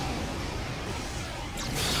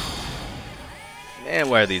 Man,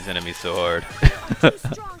 why are these enemies so hard?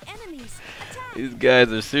 These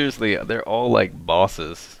guys are seriously, they're all like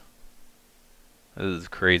bosses. This is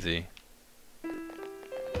crazy.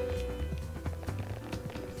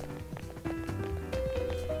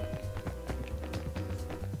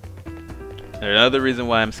 Another reason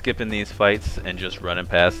why I'm skipping these fights and just running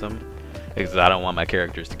past them is because I don't want my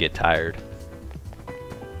characters to get tired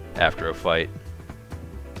after a fight.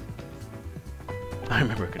 I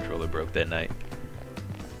remember a controller broke that night.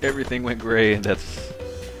 Everything went gray, and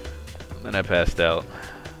then I passed out.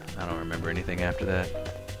 I don't remember anything after that.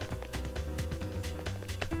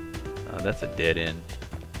 That's a dead end.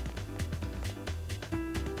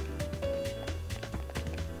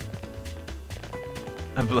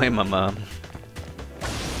 I blame my mom.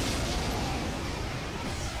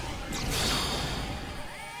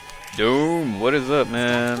 Doom, what is up,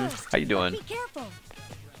 man? How you doing? Be careful.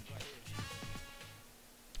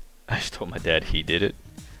 I just told my dad he did it.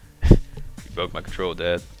 You broke my control,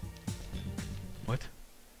 Dad. What?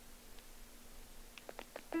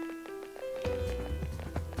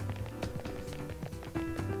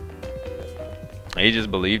 He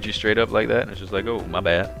just believed you straight up like that, and it's just like, oh, my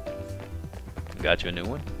bad. Got you a new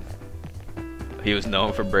one. He was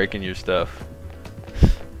known for breaking your stuff.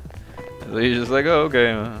 So he's just like, oh,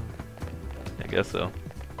 okay. I guess so.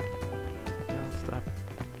 No, stop.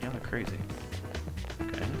 Y'all are crazy.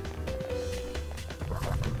 Okay.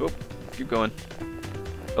 Oh, keep going.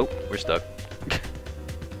 Oh, we're stuck.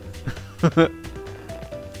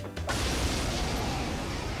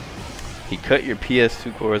 He cut your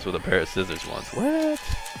PS2 cords with a pair of scissors once. What?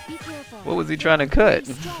 Be careful. What was he trying to cut?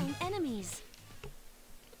 Very strong enemies.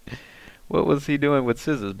 What was he doing with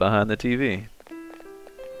scissors behind the TV?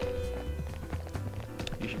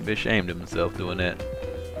 He should be ashamed of himself doing that.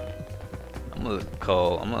 I'm gonna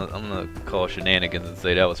call shenanigans and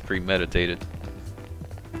say that was premeditated.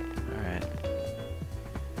 Alright.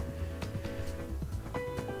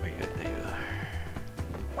 Where you at? There you are.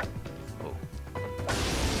 Oh.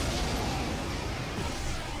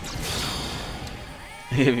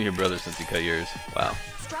 Even your brother since he cut yours. Wow.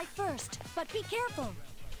 Strike first, but be careful.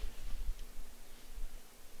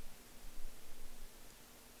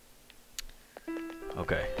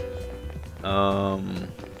 Okay.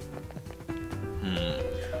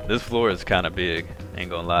 This floor is kind of big. Ain't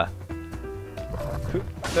gonna lie.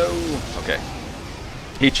 No. Okay.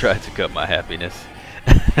 He tried to cut my happiness.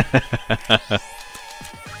 Be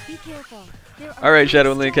careful. There are All right, three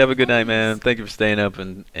Shadow and Link. strong Have a good night, man. enemies. Thank you for staying up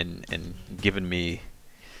and giving me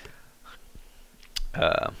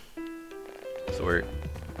what's the word?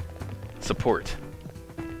 Support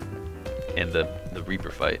in the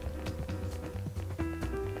Reaper fight.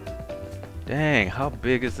 Dang, how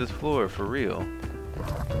big is this floor for real?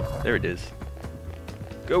 There it is.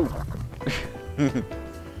 Go.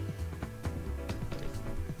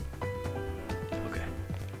 Okay.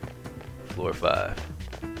 Floor 5.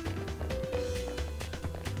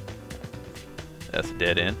 That's a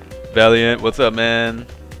dead end. Valiant, what's up, man?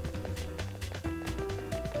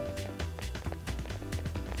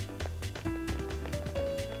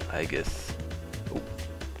 I guess. Oh.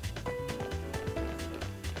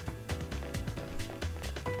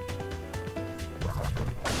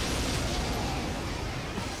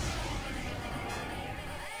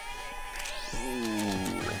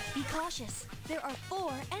 Be cautious. There are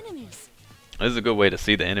 4 enemies. This is a good way to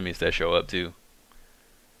see the enemies that show up too.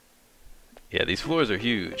 Yeah, these floors are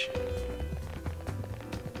huge.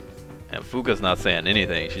 And Fuka's not saying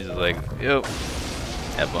anything. She's just like, yo,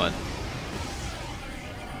 have fun.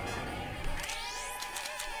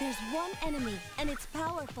 There's 1 enemy, and it's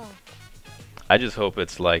powerful. I just hope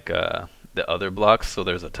it's like the other blocks, so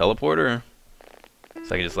there's a teleporter.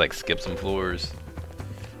 So I can just like skip some floors.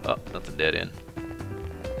 Oh, that's a dead end.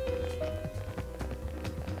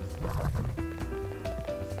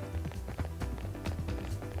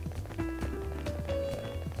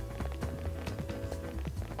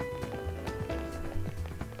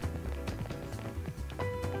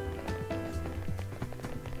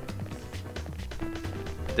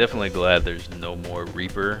 Definitely glad there's no more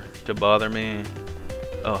Reaper to bother me.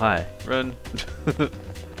 Oh, hi. Run.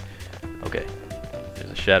 Okay. There's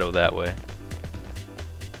a shadow that way.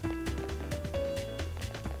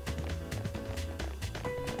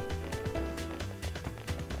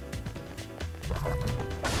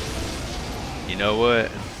 You know what?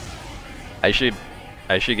 I should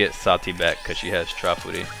get Sati back because she has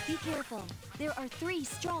Trafuri. Be careful. There are 3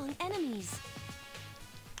 strong enemies.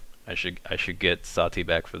 I should get Sati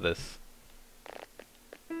back for this.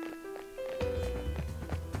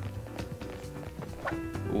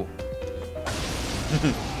 Ooh.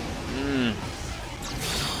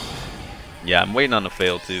 Yeah, I'm waiting on the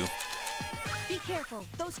fail too. Be careful.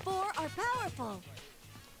 Those 4 are powerful.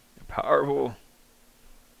 Powerful.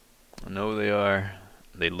 I know they are.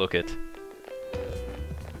 They look it.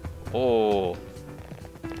 Oh.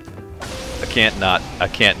 I can't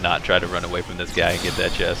not try to run away from this guy and get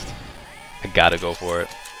that chest. I gotta go for it.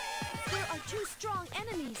 There are 2 strong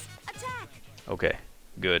enemies. Attack! Okay,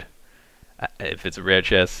 good. If it's a rare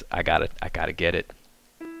chest, I gotta get it.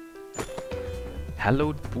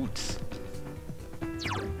 Hallowed boots.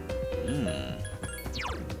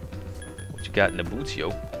 What you got in the boots, yo?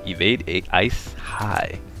 Evade ice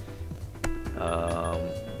high.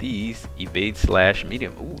 These evade /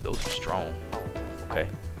 medium. Ooh, those are strong. Okay.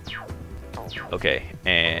 Okay,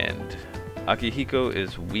 and Akihiko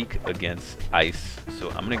is weak against ice, so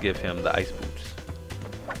I'm gonna give him the ice boots.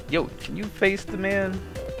 Yo, can you face the man?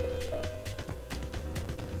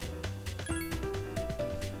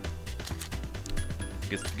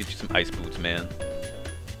 Get you some ice boots, man.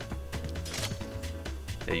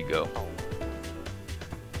 There you go.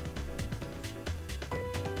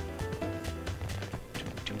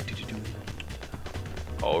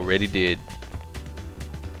 Already did.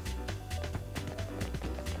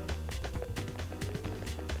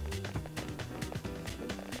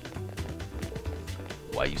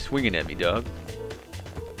 Why you swinging at me, dog?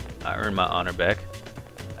 I earned my honor back.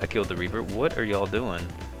 I killed the Reaper. What are y'all doing?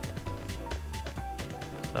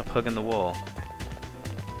 Stop hugging the wall.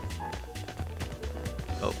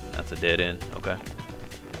 Oh, that's a dead end. Okay.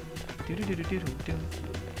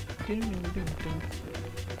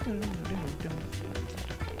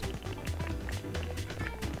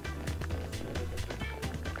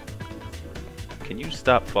 Can you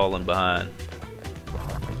stop falling behind?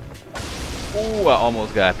 Ooh, I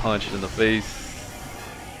almost got punched in the face.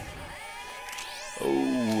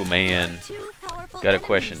 Oh man. Got a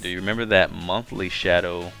question. Do you remember that monthly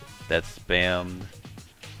shadow that spammed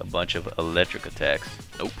a bunch of electric attacks?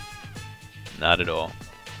 Nope. Not at all.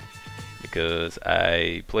 Because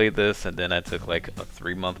I played this and then I took like a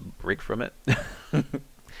 3-month break from it.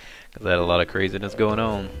 Because I had a lot of craziness going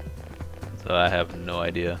on. So I have no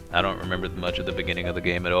idea. I don't remember much of the beginning of the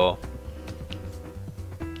game at all.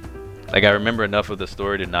 Like, I remember enough of the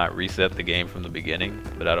story to not reset the game from the beginning,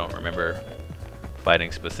 but I don't remember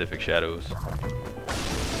fighting specific shadows.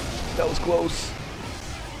 That was close.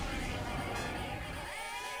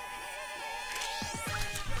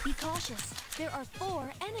 Be cautious. There are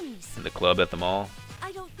 4 enemies. In the club at the mall?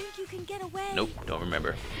 I don't think you can get away. Nope, don't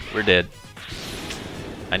remember. We're dead.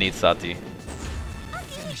 I need Sati.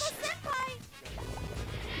 Akihiko-senpai!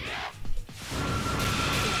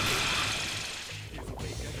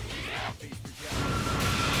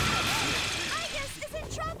 Igus is in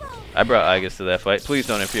trouble. I brought Igus to that fight. Please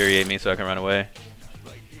don't infuriate me so I can run away.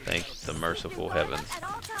 Thank the merciful Guard up heavens. at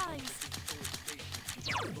all times.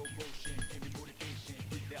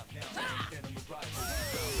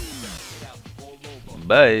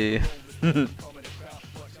 Bye.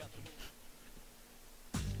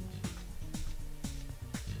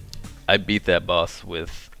 I beat that boss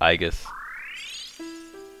with Igus.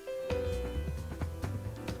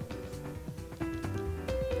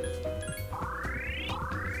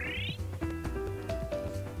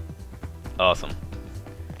 Awesome.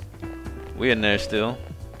 We in there still.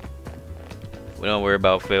 We don't worry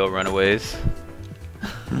about failed runaways.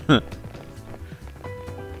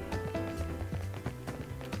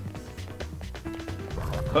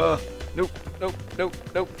 Nope, nope, nope,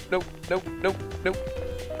 nope, nope, nope, nope, nope.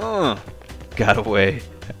 Got away.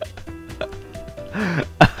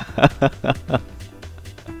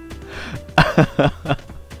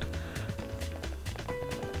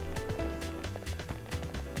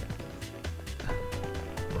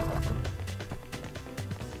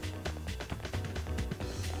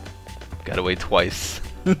 Got away twice.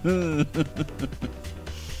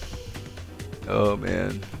 Oh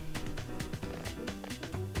man.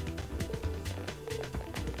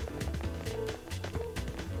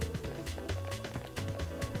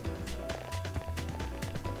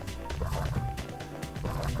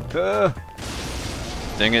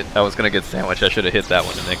 Dang it, I was gonna get sandwiched. I should have hit that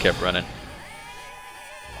one and then kept running. 3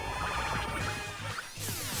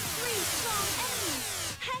 strong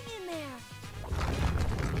enemies. Hang in there.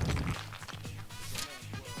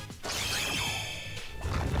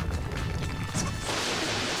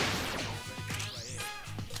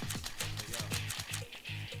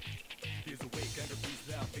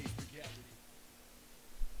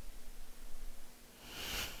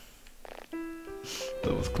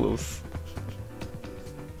 That was close.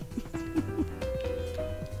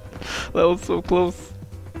 That was so close.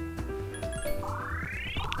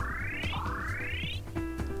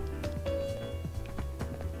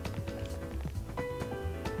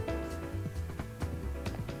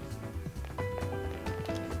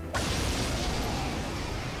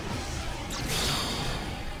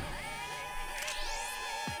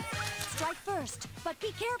 Strike first, but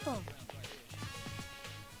be careful.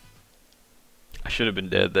 I should have been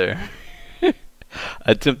dead there.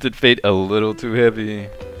 I tempted fate a little too heavy.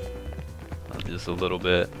 Just a little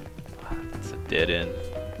bit. It's a dead end.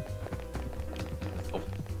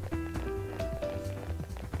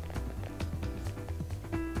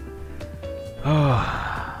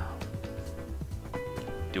 Oh.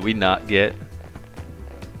 Do we not get?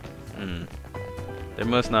 There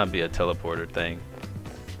must not be a teleporter thing.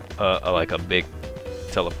 like a big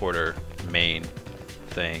teleporter main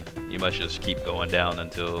thing. You must just keep going down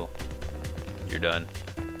until you're done.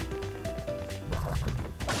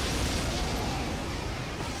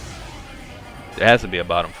 There has to be a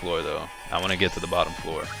bottom floor though. I want to get to the bottom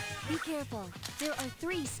floor. Be careful. There are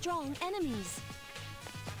 3 strong enemies.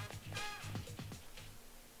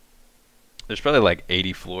 There's probably like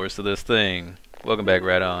 80 floors to this thing. Welcome back,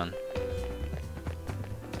 right on.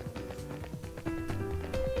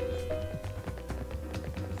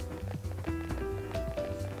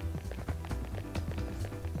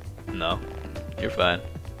 No, you're fine.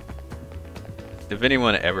 If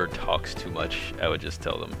anyone ever talks too much, I would just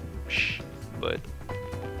tell them shh. But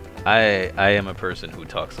I am a person who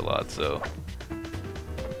talks a lot, so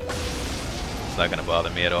it's not gonna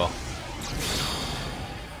bother me at all.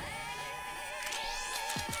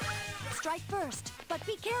 Strike first, but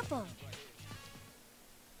be careful.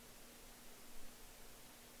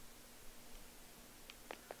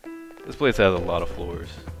 This place has a lot of floors.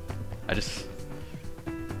 There's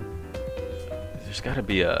gotta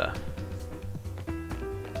be a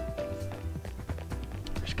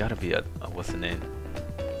what's the name?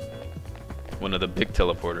 One of the big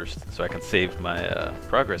teleporters, so I can save my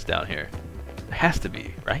progress down here. There has to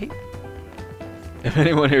be, right? If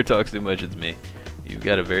anyone here talks too much, it's me. You've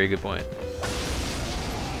got a very good point.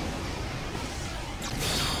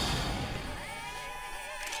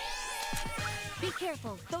 Be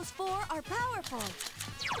careful. Those 4 are powerful.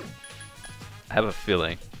 I have a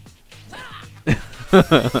feeling. I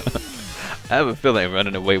have a feeling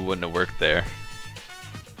running away wouldn't have worked there.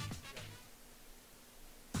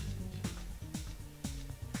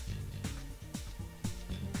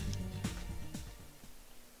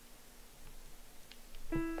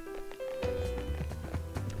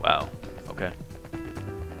 Wow. Okay.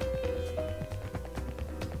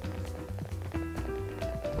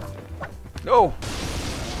 No!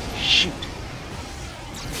 Shoot!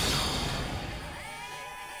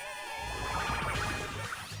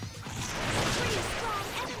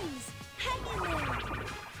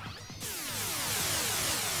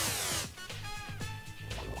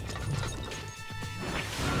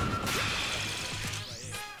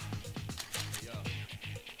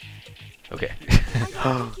 Okay.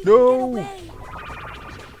 No!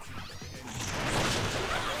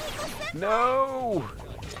 No!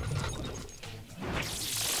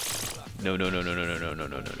 No, no, no, no, no, no, no, no, no, no, no,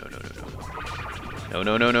 no, no, no. No,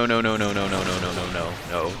 no, no, no, no, no, no, no, no, no, no, no, no,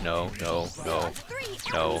 no, no,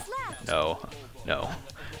 no, no, no, no,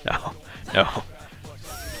 no.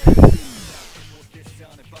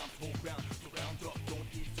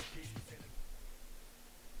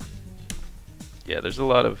 Yeah, there's a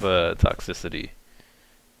lot of toxicity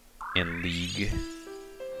in League.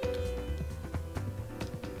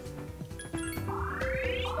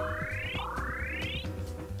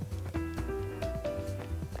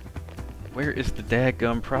 Where is the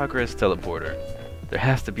dadgum progress teleporter? There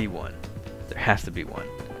has to be one. There has to be one.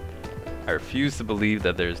 I refuse to believe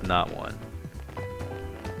that there's not one.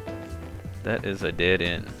 That is a dead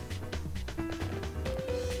end.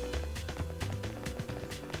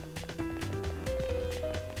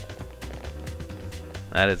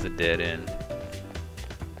 That is a dead end.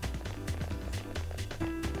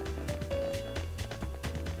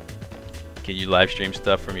 Can you live stream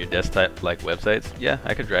stuff from your desktop like websites? Yeah,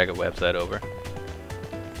 I could drag a website over.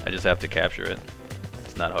 I just have to capture it.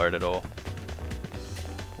 It's not hard at all.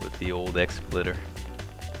 With the old XSplitter.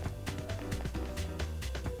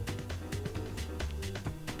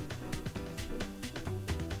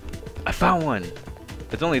 I found one!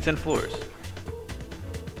 It's only 10 floors.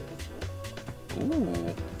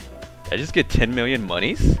 Ooh. I just get 10 million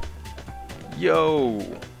monies? Yo!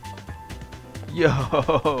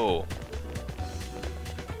 Yo!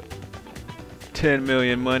 10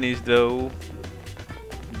 million monies though.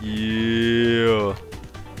 Yeah.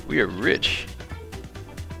 We are rich.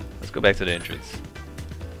 Let's go back to the entrance.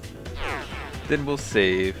 Then we'll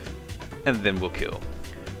save. And then we'll kill.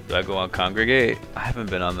 Do I go on Congregate? I haven't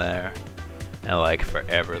been on there in like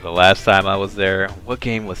forever. The last time I was there, what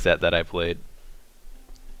game was that I played?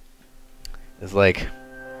 It's like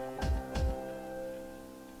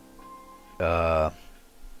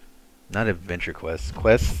not Adventure Quest.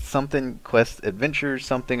 Quest Adventure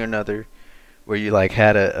something or another, where you like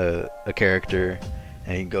had a character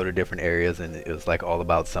and you can go to different areas and it was like all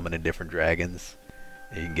about summoning different dragons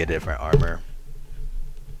and you can get different armor.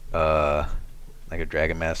 Like a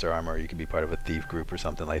Dragon Master armor, or you could be part of a thief group or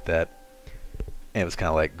something like that. And it was kind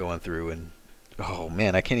of like going through and oh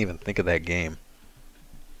man, I can't even think of that game.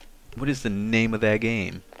 What is the name of that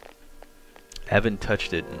game? I haven't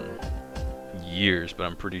touched it in years, but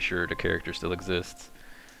I'm pretty sure the character still exists.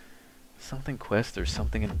 Something quest or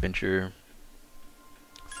something adventure.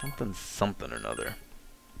 Something or another.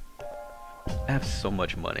 I have so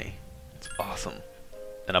much money. It's awesome.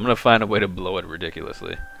 And I'm gonna find a way to blow it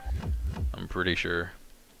ridiculously. I'm pretty sure.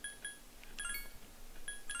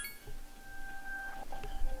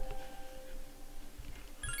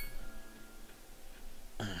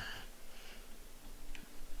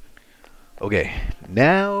 Okay,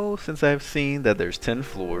 now since I've seen that there's 10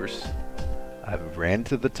 floors, I've ran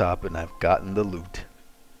to the top and I've gotten the loot.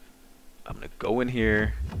 I'm gonna go in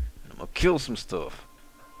here and I'm gonna kill some stuff.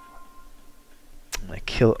 I'm gonna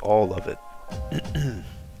kill all of it.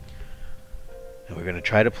 And we're gonna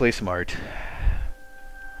try to play smart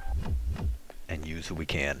and use who we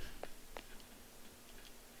can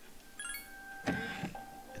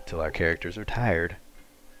until our characters are tired.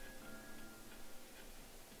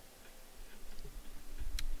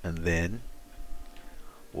 And then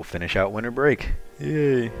we'll finish out winter break.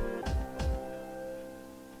 Yay.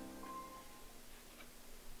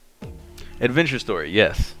 Adventure story,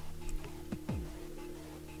 yes.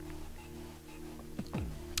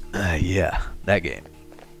 Yeah, that game.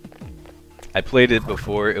 I played it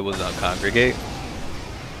before it was on Congregate.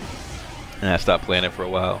 And I stopped playing it for a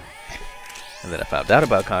while. And then I found out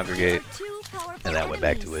about Congregate. And I went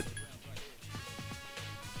back to it.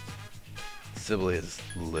 Sibley is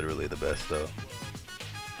literally the best, though.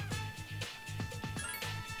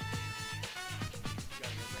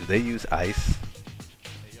 Do they use ice?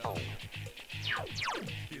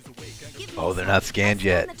 Oh, they're not scanned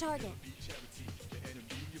yet.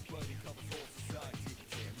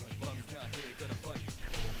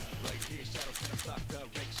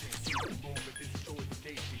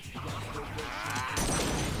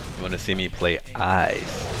 You want to see me play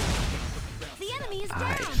eyes?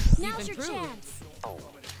 Eyes. Now's your chance.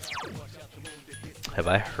 Have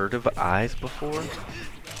I heard of eyes before?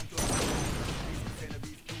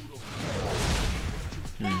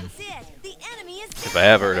 That's it. The enemy is If I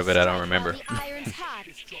have heard of it, I don't remember. The iron's hot.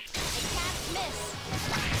 It can't miss.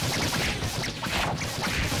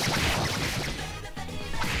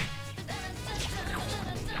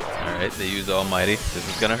 Alright, they use Almighty. This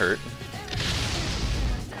is gonna hurt.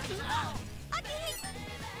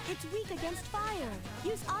 It's weak against fire.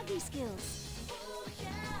 Use Augie skills.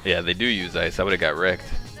 Yeah, they do use ice. I would have got wrecked.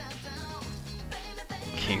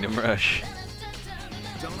 Kingdom Rush.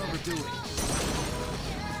 Don't overdo it.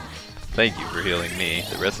 Thank you for healing me.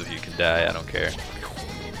 The rest of you can die. I don't care.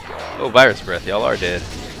 Oh, Virus Breath. Y'all are dead.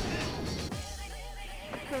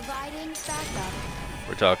 Providing backup.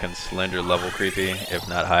 We're talking Slender level creepy, if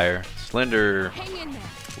not higher. Slender Hang in there.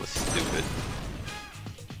 was stupid.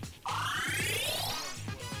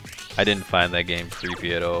 I didn't find that game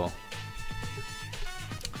creepy at all.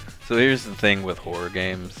 So here's the thing with horror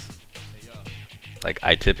games. Like,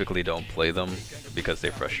 I typically don't play them because they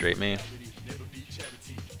frustrate me.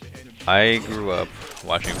 I grew up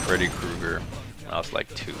watching Freddy Krueger when I was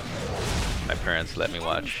like 2. My parents let me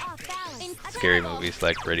watch scary movies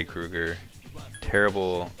like Freddy Krueger,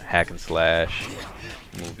 terrible hack and slash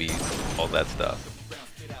movies, all that stuff.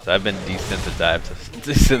 So I've been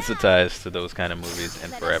desensitized to those kind of movies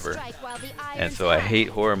and forever. And so I hate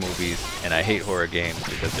horror movies and I hate horror games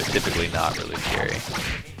because they're typically not really scary.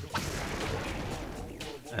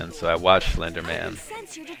 And so I watched Slender Man.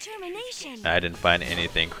 I didn't find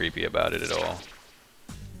anything creepy about it at all.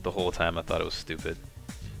 The whole time I thought it was stupid.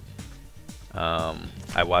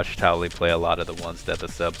 I watched Howley play a lot of the ones that the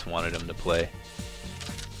subs wanted him to play.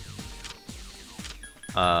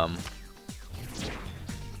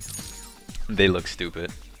 They look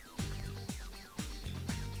stupid.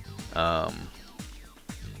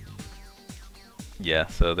 Yeah,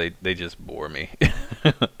 so they just bore me.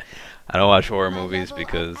 I don't watch horror movies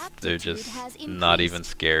because they're just not even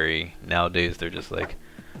scary. Nowadays they're just like,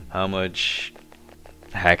 how much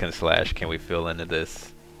hack and slash can we fill into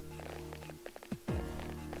this?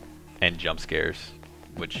 And jump scares,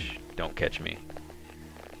 which don't catch me.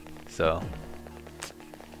 So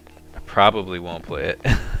I probably won't play it.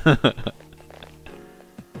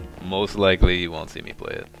 Most likely you won't see me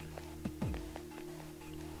play it.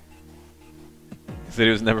 He said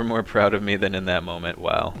he was never more proud of me than in that moment.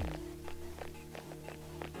 Wow.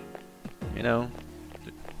 You know,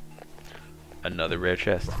 another rare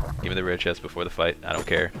chest. Give me the rare chest before the fight. I don't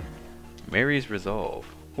care. Mary's Resolve.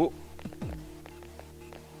 Whoa.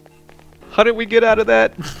 How did we get out of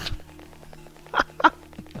that?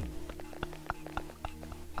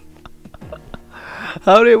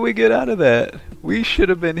 How did we get out of that? We should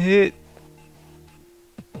have been hit.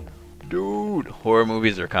 Dude. Horror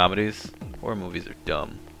movies or comedies? Horror movies are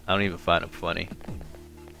dumb. I don't even find them funny.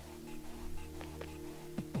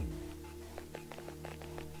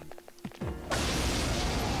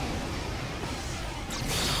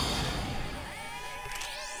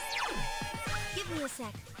 Give me a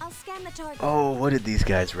sec. I'll scan the target. Oh, what did these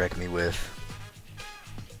guys wreck me with?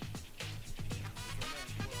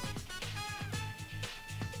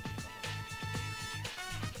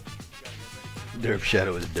 Derp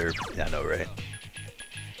Shadow is derp. I know, right?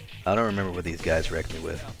 I don't remember what these guys wrecked me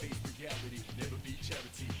with.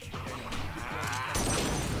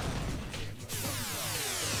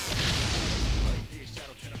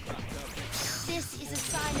 This is a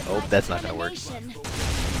sign of Oh, my that's not gonna work. determination.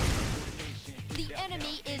 The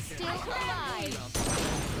enemy is still alive.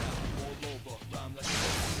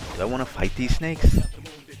 Do I want to fight these snakes?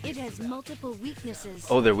 It has multiple weaknesses.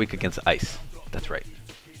 Oh, they're weak against ice. That's right.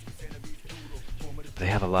 They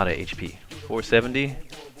have a lot of HP. 470.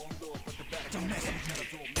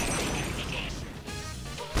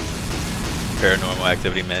 Paranormal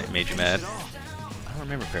Activity made you mad. I don't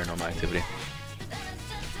remember Paranormal Activity.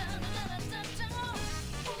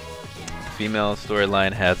 Female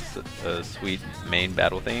storyline has a sweet main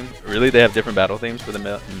battle theme. Really, they have different battle themes for the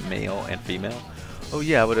male and female? Oh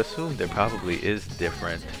yeah, I would assume there probably is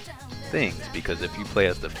different things, because if you play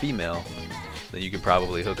as the female, then you could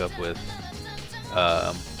probably hook up with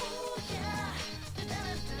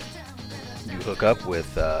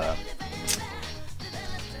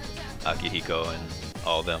Akihiko and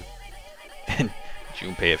all them, and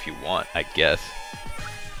Junpei if you want, I guess.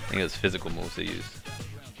 I think it was physical moves they use.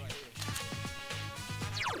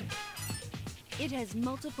 It has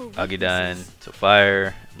multiple Agidyne, weaknesses. so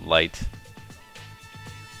fire, light,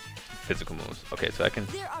 physical moves. Okay, so I can.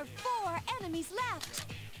 There are 4 enemies left.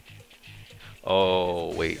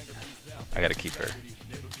 Oh wait, I gotta keep her.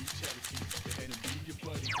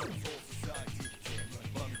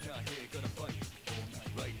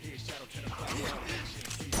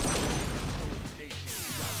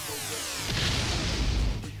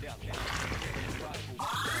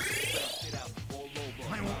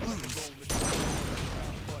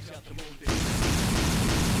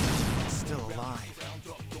 Still alive.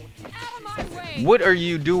 Out of my way. What are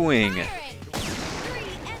you doing? Firing. 3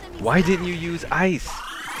 enemies Why didn't you use ice?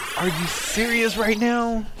 Are you serious right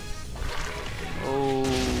now? Oh,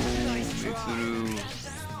 Mitsuru.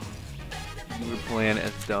 You were playing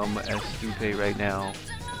as dumb as Stupe right now.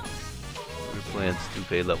 You were playing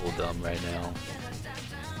Stupe level dumb right now.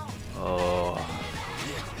 Oh.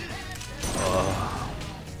 Oh.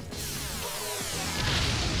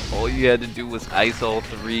 All you had to do was ice all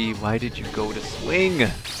 3. Why did you go to swing?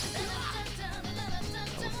 That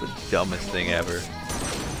was the dumbest thing ever.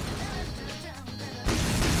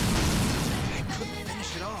 I couldn't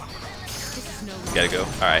finish it off. This is no Gotta go.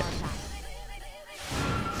 longer Alright.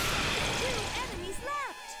 enemies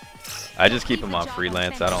left. I just keep him on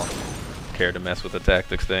freelance. I don't care to mess with the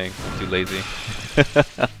tactics thing. I'm too lazy.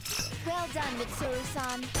 Well done,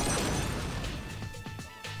 Mitsuru-san.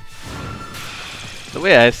 The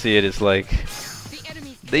way I see it is like, The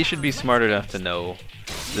enemy's they should be smart enough to know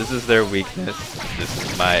this is their weakness.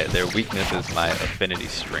 Their weakness is my affinity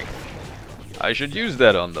strength. I should use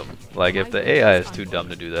that on them. Like if the AI is too dumb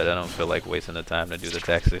to do that, I don't feel like wasting the time to do the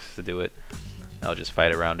tactics to do it. I'll just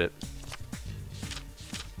fight around it.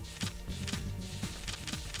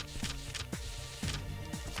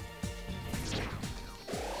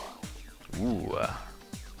 Ooh.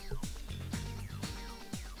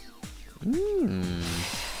 Mmm.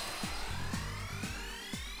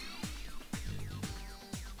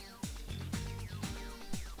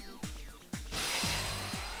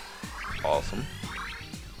 Awesome.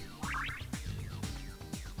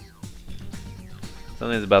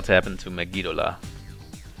 Something's about to happen to Megidola.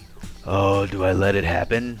 Oh, do I let it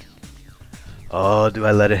happen? Oh, do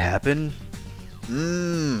I let it happen?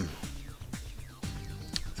 Mmm.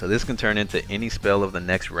 So this can turn into any spell of the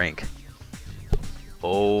next rank.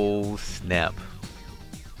 Oh snap.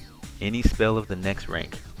 Any spell of the next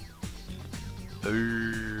rank.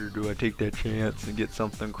 Do I take that chance and get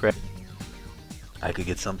something crap? I could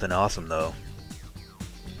get something awesome though.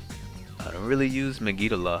 I don't really use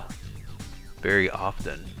Megidola very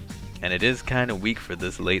often, and it is kind of weak for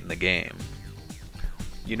this late in the game.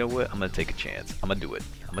 You know what? I'm gonna take a chance. I'm gonna do it.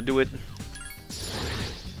 I'm gonna do it.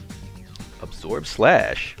 Absorb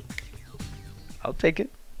slash. I'll take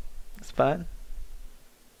it. It's fine.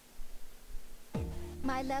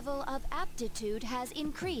 My level of aptitude has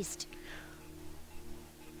increased.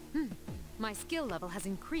 My skill level has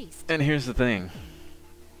increased. And here's the thing.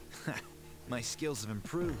 My skills have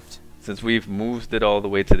improved. Since we've moved it all the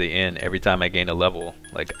way to the end, every time I gain a level,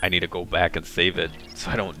 like, I need to go back and save it so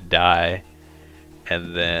I don't die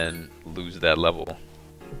and then lose that level.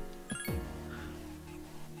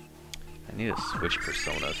 I need to switch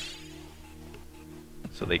personas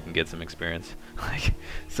so they can get some experience. Like,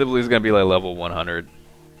 Sibley's gonna be like level 100.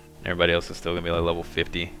 Everybody else is still gonna be like level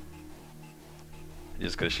 50.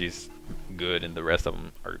 Just because she's good and the rest of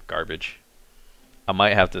them are garbage. I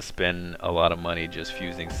might have to spend a lot of money just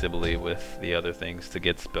fusing Sibylle with the other things to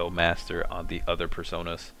get Spellmaster on the other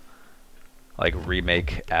personas. Like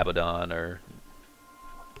remake Abaddon or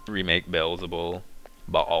remake Beelzebul,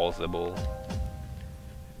 Baalzebul.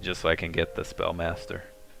 Just so I can get the Spellmaster.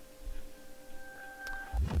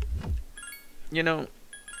 You know,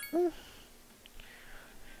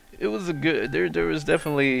 it was a good, there was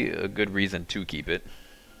definitely a good reason to keep it.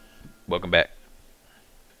 Welcome back.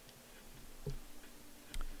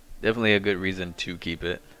 Definitely a good reason to keep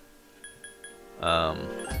it. But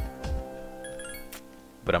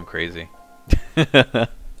I'm crazy.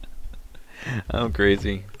 I'm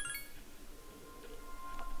crazy.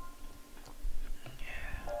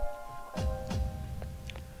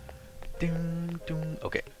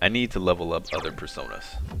 Okay, I need to level up other personas.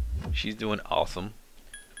 She's doing awesome,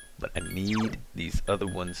 but I need these other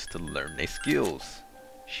ones to learn their skills.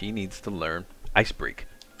 She needs to learn Ice Break.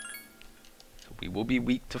 So we will be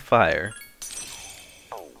weak to fire,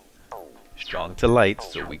 strong to light,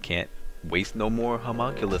 so we can't waste no more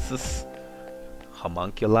homunculuses.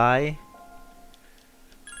 Homunculi?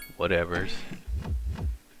 Whatevers.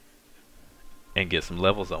 And get some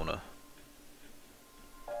levels on her.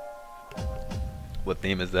 What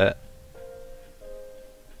theme is that?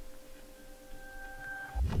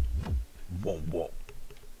 Whoa, whoa.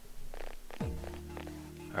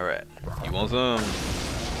 Alright. You want some?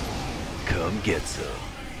 Come get some.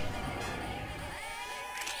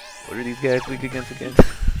 What are these guys weak against again?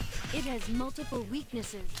 It has multiple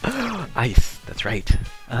weaknesses. Ice. That's right.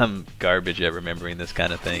 I'm garbage at remembering this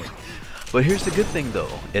kind of thing. But here's the good thing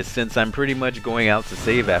though, is since I'm pretty much going out to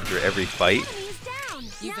save after every fight,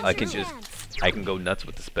 I can just go nuts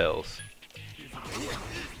with the spells.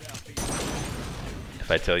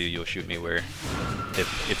 If I tell you, you'll shoot me where.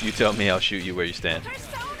 If you tell me, I'll shoot you where you stand.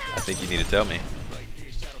 I think you need to tell me.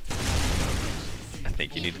 I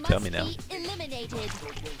think you need to tell me now.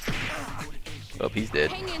 Oh, he's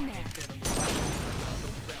dead.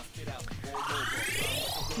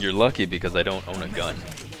 You're lucky because I don't own a gun.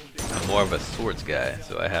 I'm more of a swords guy,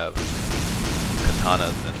 so I have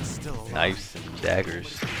katanas and knives and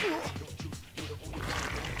daggers.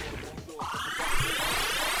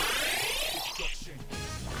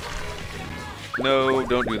 No,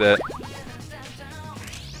 don't do that.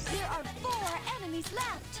 There are 4 enemies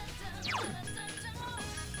left.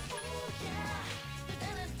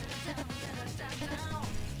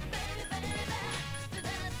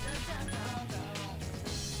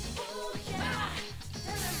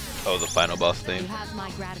 Oh, the final boss thing. You have my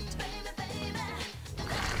gratitude.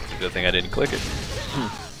 It's a good thing I didn't click it.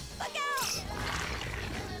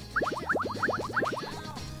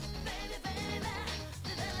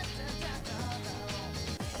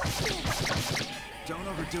 Don't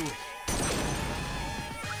overdo it.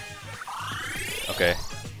 Okay.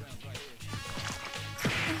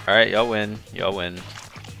 Alright, y'all win. Y'all win.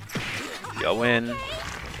 Y'all win.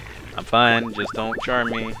 I'm fine. Just don't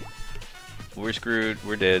charm me. We're screwed.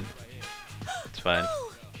 We're dead. It's fine.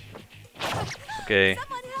 Okay.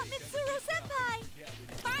 Someone help Mitsuru Senpai.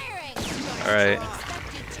 Firing. Alright.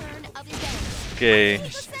 Unexpected turn of events. Okay.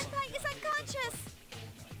 Mitsuru Senpai is unconscious.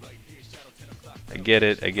 I get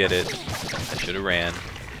it. I get it. I should have ran.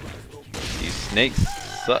 These snakes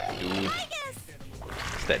suck, dude. Vegas.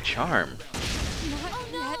 It's that charm. Oh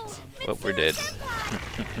no. But we're dead.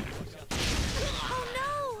 Oh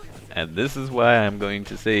no. And this is why I'm going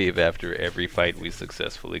to save after every fight we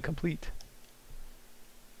successfully complete.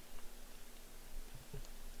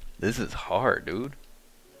 This is hard, dude.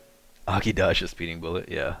 Akidash, a speeding bullet,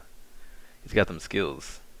 yeah. He's got them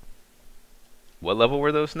skills. What level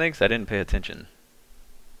were those snakes? I didn't pay attention.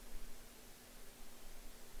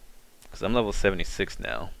 Because I'm level 76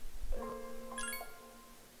 now.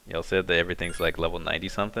 Y'all said that everything's like level 90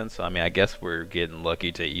 something, so I mean I guess we're getting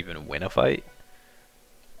lucky to even win a fight.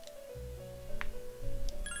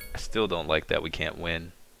 I still don't like that we can't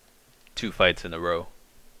win 2 fights in a row.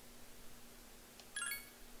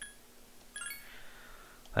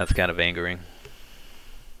 That's kind of angering.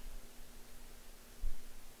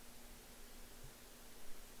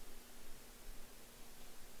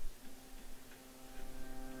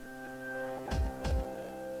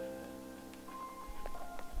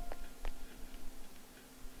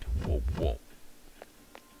 Whoa.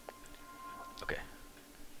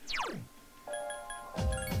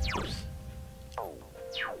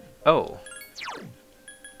 Oh.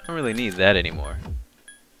 I don't really need that anymore.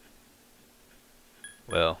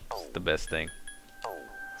 Well, it's the best thing.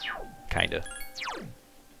 Kinda.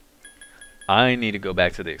 I need to go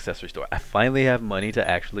back to the accessory store. I finally have money to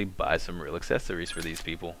actually buy some real accessories for these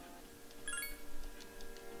people.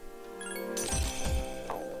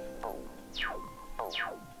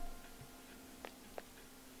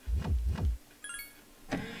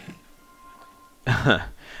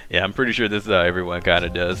 Yeah, I'm pretty sure this is how everyone kind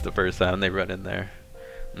of does the first time they run in there.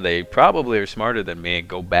 They probably are smarter than me and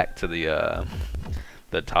go back to the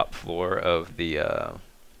top floor of the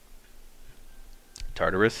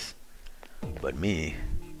Tartarus. But me,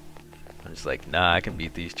 I'm just like, nah, I can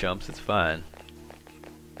beat these chumps, it's fine.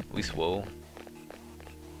 We swole.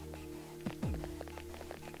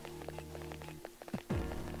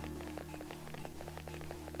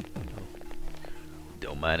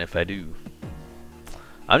 Don't mind if I do.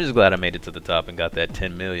 I'm just glad I made it to the top and got that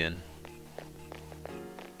 10 million.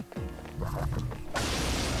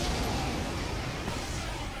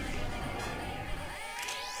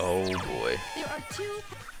 Oh boy. There are two.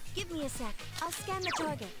 Give me a sec. I'll scan the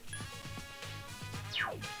target.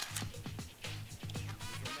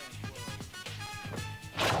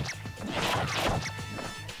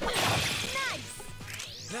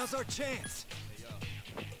 Nice! Now's our chance.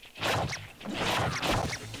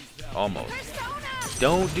 Almost. Persona!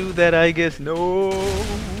 Don't do that, I guess. No.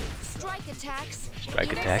 Strike attacks.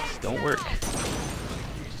 Strike attacks don't work.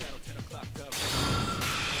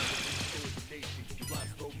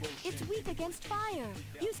 It's weak against fire.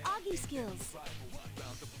 Use Augie skills.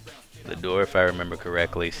 The door, if I remember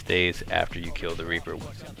correctly, stays after you kill the Reaper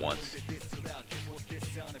once.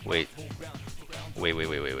 Wait. Wait.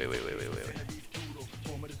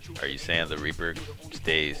 Are you saying the Reaper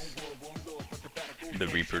stays? The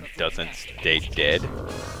Reaper doesn't stay dead?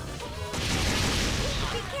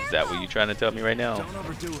 Is that what you're trying to tell me right now? Don't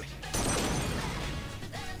overdo it.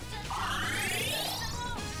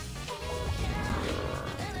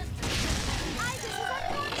 Isis is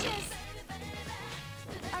unconscious.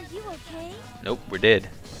 Are you okay? Nope, we're dead.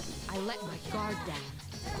 I let my guard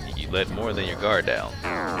down. You let more than your guard down.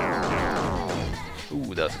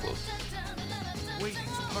 Ooh, that's close.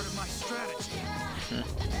 Waiting's part of my strategy.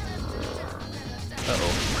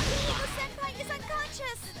 Uh-oh. Akiko Senpai is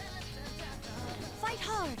unconscious. Fight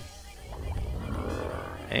hard.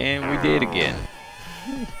 And we did again.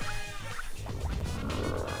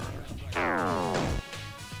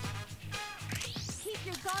 Keep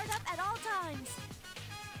your guard up at all times.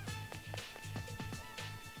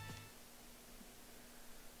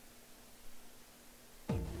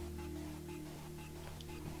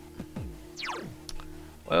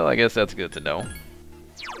 Well, I guess that's good to know.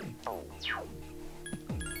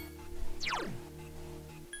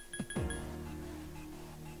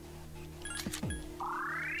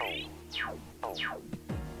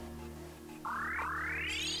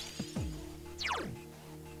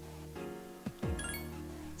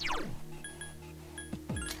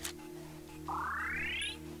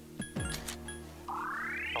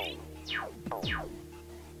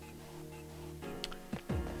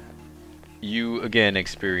 You again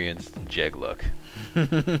experienced Jeggluck.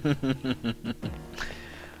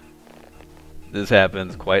 This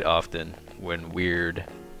happens quite often when weird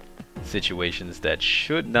situations that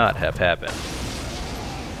should not have happened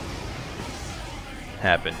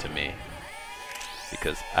happen to me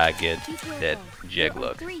because I get Be careful. that There are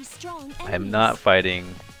Jeggluck. 3 strong I am enemies. not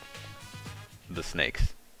fighting the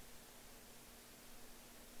snakes.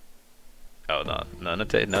 Oh no, none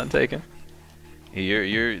taken.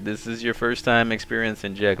 This is your first time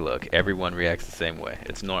experiencing Jeggluck. Everyone reacts the same way.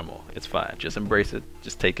 It's normal. It's fine. Just embrace it.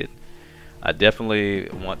 Just take it. I definitely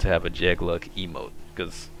want to have a Jeggluck emote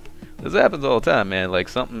because this happens all the time, man. Like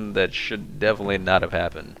something that should definitely not have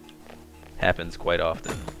happened happens quite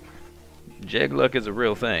often. Jeggluck is a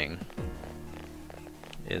real thing.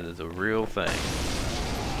 It is a real thing,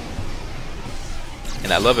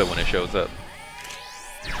 and I love it when it shows up.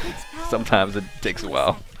 It's powerful. Sometimes it takes a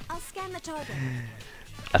while. I'll scan the target.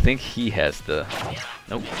 I think he has the.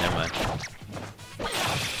 Nope, never mind.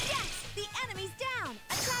 Yes! The enemy's down!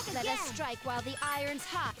 Attack again! Let us strike while the iron's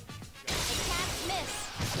hot. I can't miss.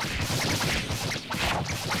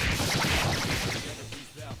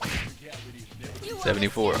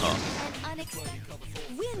 74, huh? An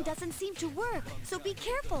unexpected wind doesn't seem to work, so be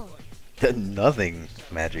careful. Nothing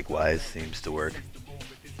magic-wise seems to work.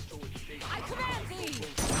 I command thee.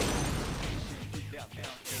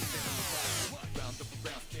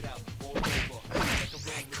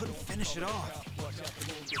 I couldn't finish it off.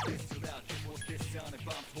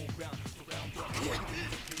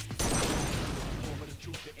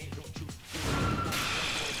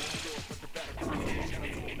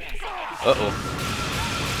 Uh-oh.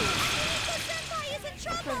 Senpai is in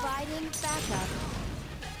trouble. Providing backup.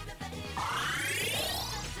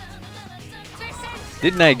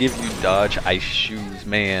 Didn't I give you dodge ice shoes,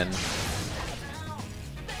 man?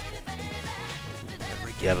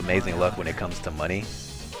 You have amazing luck when it comes to money.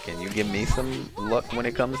 Can you give me some luck when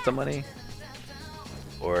it comes to money?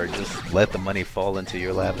 Or just let the money fall into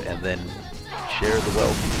your lap and then share the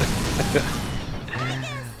wealth?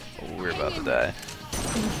 We're about to die.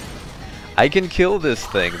 I can kill this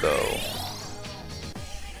thing though.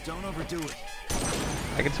 Don't overdo it.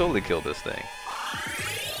 I can totally kill this thing.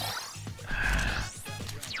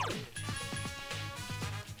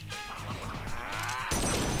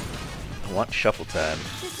 I want shuffle time.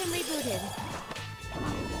 System rebooted.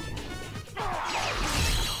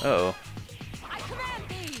 Uh-oh. I command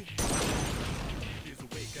thee.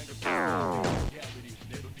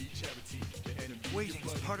 Waiting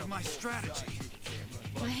is part of my strategy.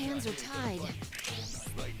 My hands are tied.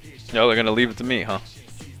 No, they're gonna leave it to me, huh?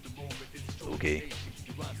 Okay.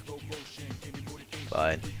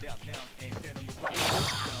 Fine.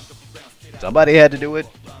 Somebody had to do it.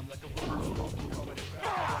 No!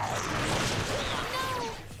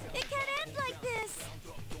 It can't end like this!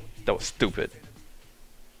 That was stupid.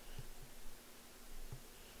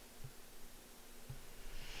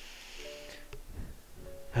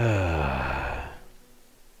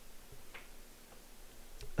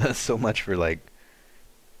 So much for like.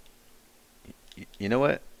 You know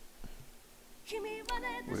what?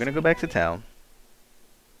 We're gonna go back to town.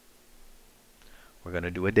 We're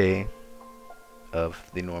gonna do a day of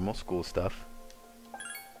the normal school stuff.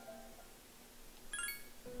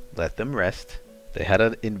 Let them rest. They had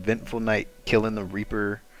an eventful night killing the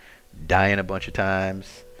Reaper, dying a bunch of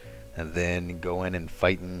times, and then going and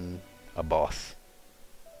fighting a boss.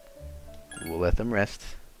 We will let them rest.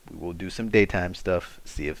 We will do some daytime stuff,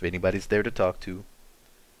 see if anybody's there to talk to,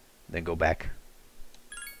 then go back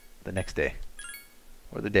the next day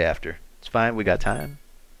or the day after. It's fine, we got time.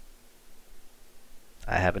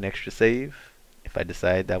 I have an extra save. If I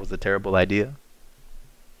decide that was a terrible idea,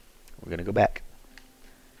 we're gonna go back.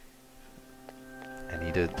 I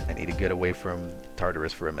need to get away from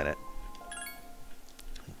Tartarus for a minute.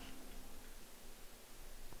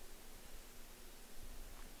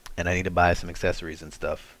 And I need to buy some accessories and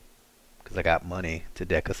stuff because I got money to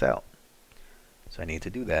deck us out. So I need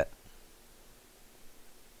to do that.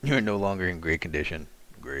 You're no longer in great condition.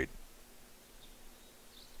 Great.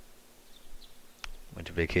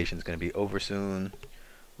 Winter vacation is going to be over soon.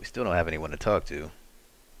 We still don't have anyone to talk to.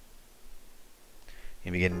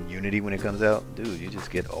 You be getting Unity when it comes out? Dude, you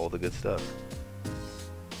just get all the good stuff.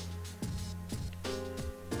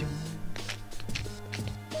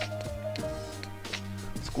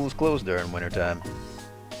 School's closed during wintertime.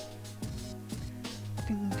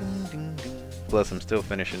 Plus, I'm still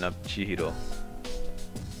finishing up Chihiro.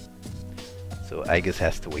 So Aigis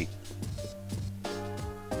has to wait.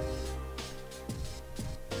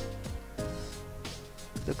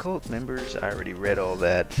 The cult members, I already read all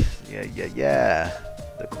that. Yeah.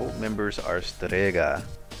 The cult members are Strega.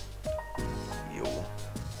 Yo.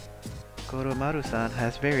 Koromaru-san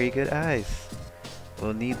has very good eyes.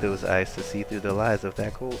 We'll need those eyes to see through the lies of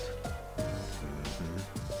that cult.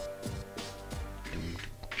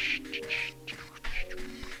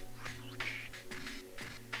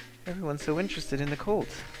 Everyone's so interested in the cult.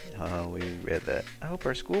 Oh, we read that. I hope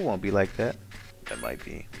our school won't be like that. That might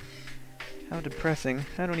be. How depressing.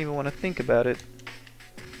 I don't even want to think about it.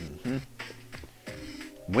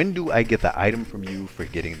 When do I get the item from you for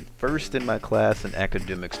getting first in my class in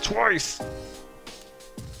academics twice?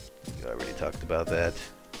 You already talked about that.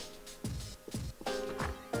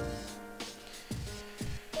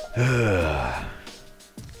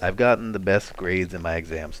 I've gotten the best grades in my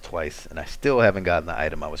exams twice, and I still haven't gotten the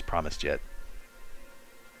item I was promised yet.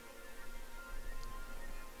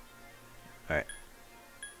 Alright.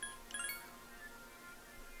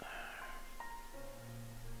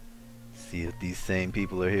 See if these same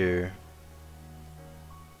people are here.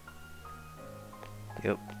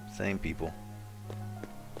 Yep, same people.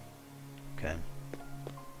 Okay.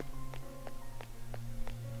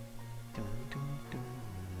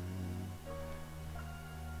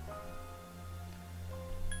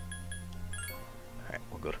 Alright,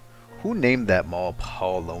 we'll go to... Who named that mall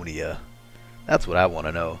Paulonia? That's what I want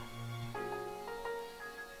to know.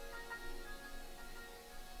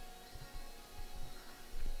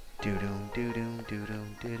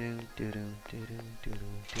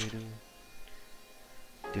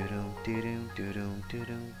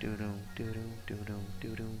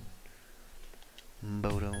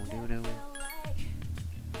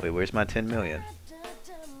 Wait, where's my 10 million?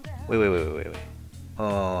 Wait.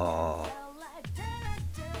 Oh. Do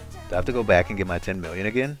I have to go back and get my 10 million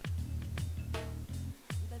again?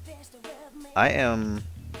 I am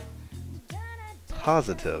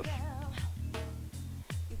positive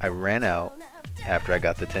I ran out after I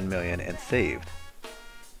got the 10 million and saved.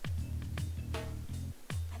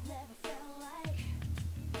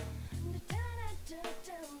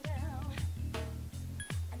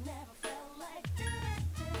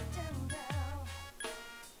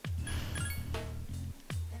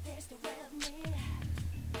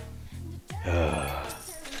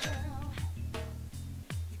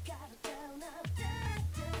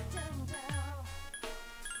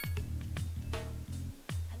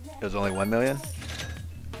 It was only 1 million?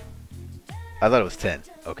 I thought it was 10.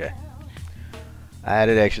 Okay. I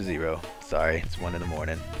added extra 0. Sorry, it's 1 in the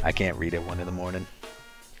morning. I can't read at 1 in the morning.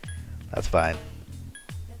 That's fine.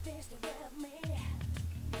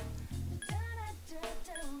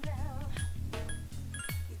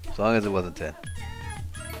 As long as it wasn't 10.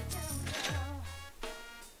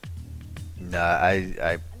 Nah,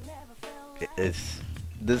 it's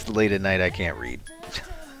this late at night I can't read.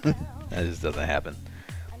 That just doesn't happen.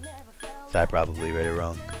 So I probably read it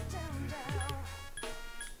wrong.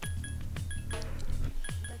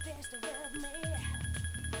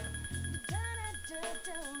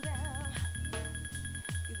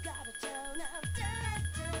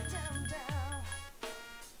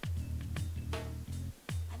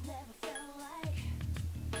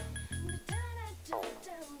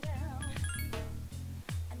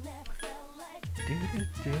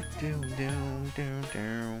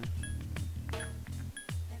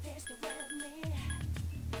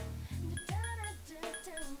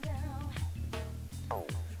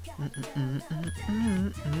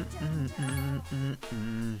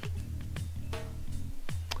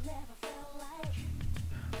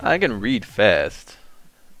 I can read fast.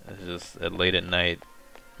 It's just at late at night,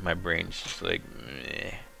 my brain's just like,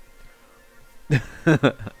 meh. It's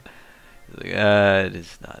like,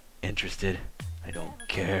 just not interested. I don't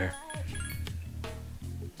care.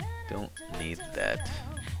 Don't need that.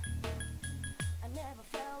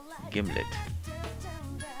 Gimlet.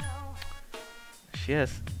 She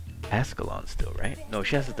has Ascalon still, right? No,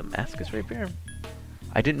 she has a Damascus right there.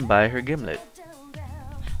 I didn't buy her Gimlet.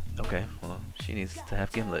 Okay, well, she needs to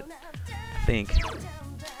have Gimlet. I think.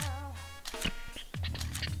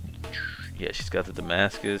 Yeah, she's got the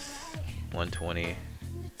Damascus, 120,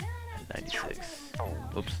 and 96.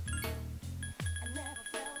 Oops.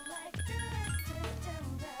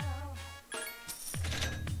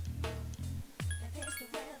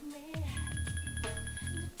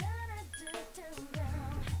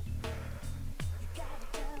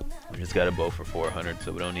 We just got a bow for 400,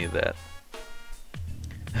 so we don't need that.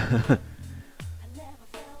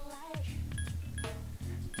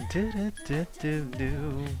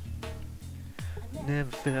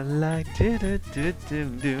 Never felt like I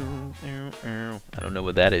don't know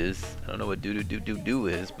what that is. I don't know what do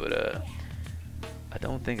is, but I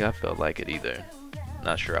don't think I felt like it either.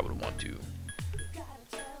 Not sure I would want to.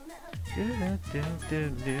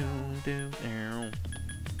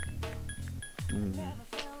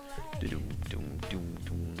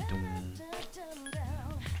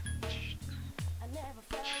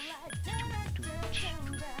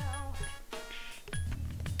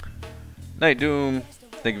 Night Doom,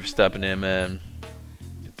 thank you for stopping in, man.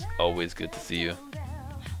 It's always good to see you.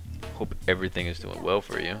 Hope everything is doing well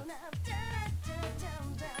for you.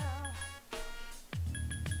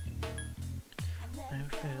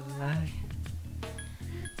 Okay.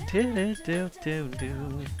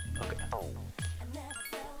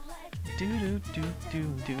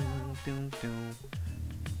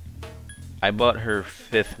 I bought her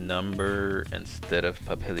 5th number instead of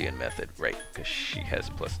Papillion Method, right? Because she has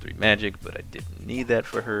 +3 magic, but I didn't need that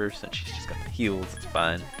for her since she's just got the heals. It's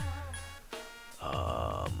fine.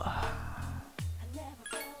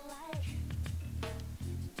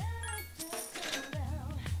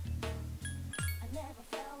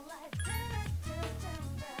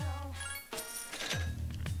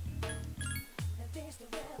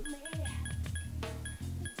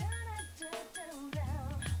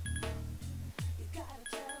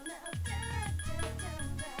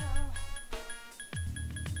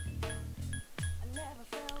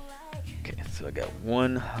 So I got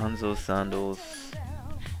 1 Hanzo Sandals,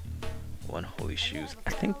 1 Holy Shoes.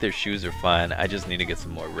 I think their shoes are fine. I just need to get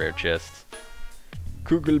some more rare chests.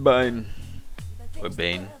 Kugelbein. Or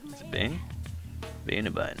Bane. Is it Bane? Bane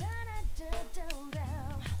or Bane?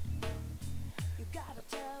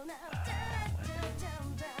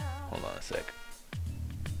 Hold on a sec.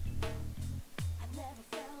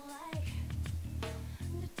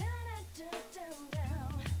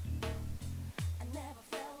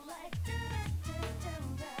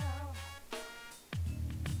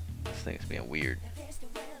 This thing is being weird.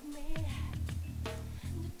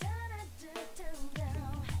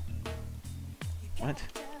 What?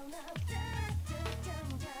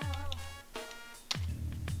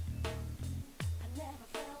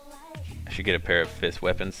 I should get a pair of fist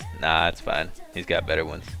weapons. Nah, it's fine. He's got better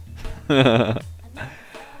ones.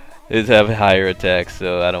 His have higher attacks,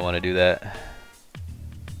 so I don't want to do that.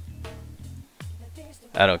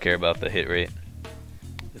 I don't care about the hit rate.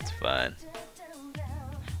 It's fine.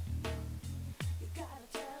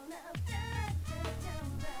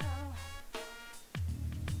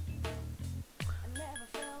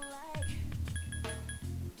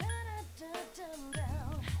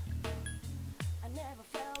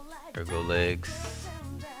 Ergo legs.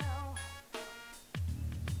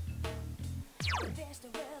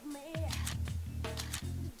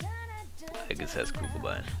 I guess that's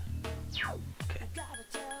Kugelbein. Okay.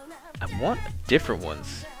 I want different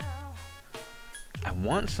ones. I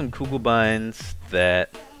want some Kugelbeins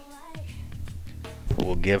that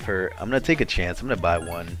will give her... I'm going to take a chance. I'm going to buy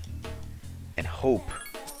one and hope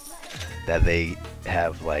that they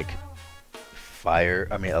have like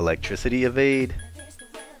electricity evade.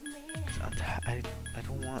 I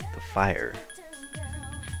don't want the fire.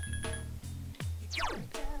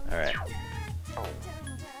 Alright.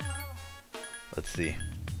 Let's see.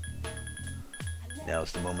 Now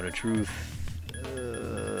it's the moment of truth.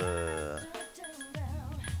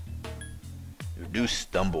 Reduce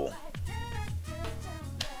stumble.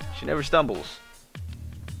 She never stumbles.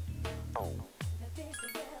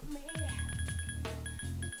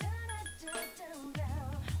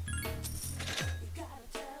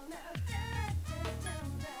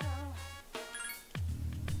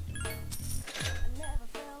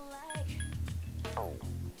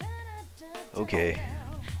 Okay.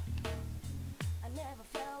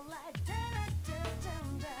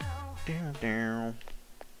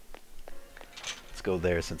 Let's go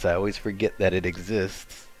there since I always forget that it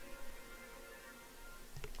exists.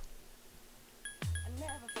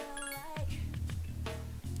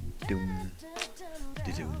 Doom.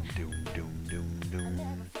 Doom, doom, doom, doom,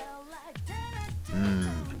 doom.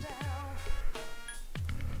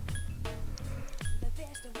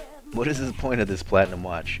 What is the point of this platinum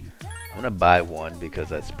watch? I'm gonna buy one because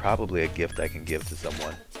that's probably a gift I can give to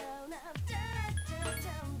someone.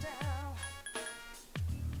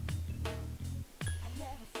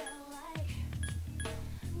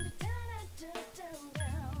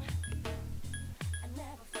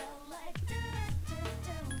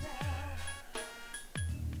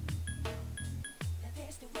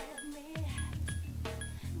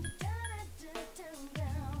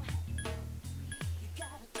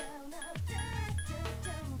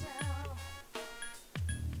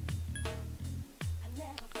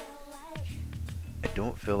 I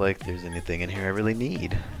don't feel like there's anything in here I really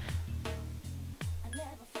need.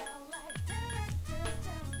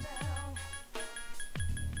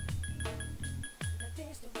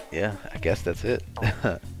 Yeah, I guess that's it.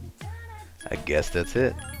 I guess that's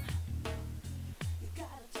it.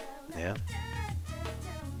 Yeah.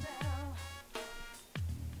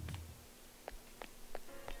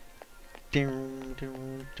 Ding,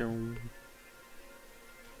 ding, ding.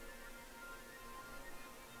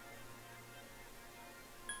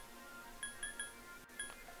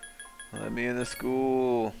 Let me in the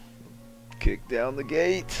school. Kick down the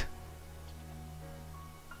gate.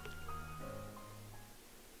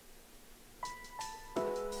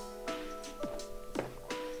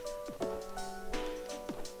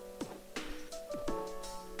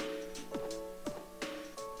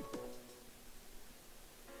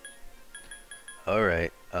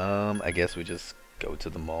 Alright, I guess we just go to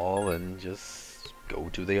the mall and just go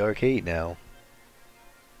to the arcade now.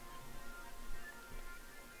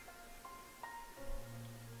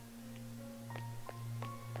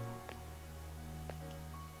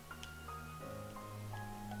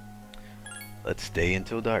 Let's stay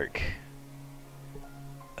until dark.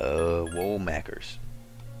 Woolmackers.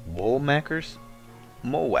 Woolmackers?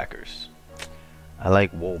 Mole-whackers. I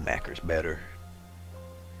like woolmackers better.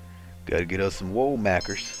 Gotta get us some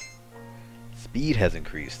woolmackers. Speed has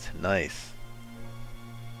increased. Nice.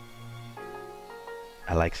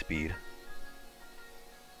 I like speed.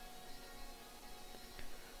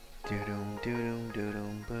 Doodum doodum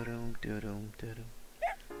doodum doodum doodum doodum.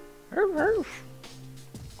 Roof roof.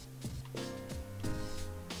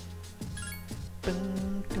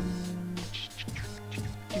 Dum dum.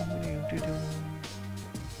 Doodum doodum.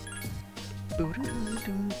 Doodum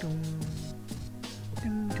dum dum.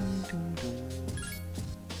 Dum dum dum dum.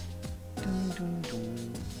 Dum dum dum.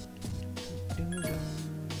 Dum dum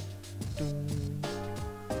dum.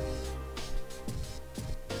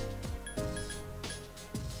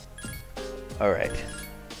 Alright.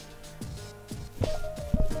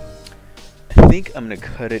 I think I'm gonna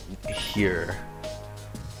cut it here.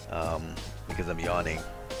 Because I'm yawning.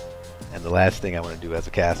 And the last thing I want to do as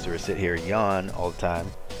a caster is sit here and yawn all the time.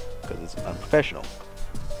 Because it's unprofessional.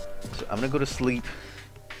 So I'm gonna go to sleep.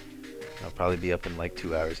 I'll probably be up in like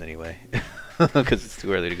 2 hours anyway. Because it's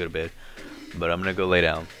too early to go to bed. But I'm gonna go lay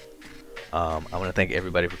down. I want to thank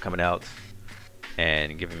everybody for coming out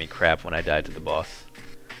and giving me crap when I died to the boss.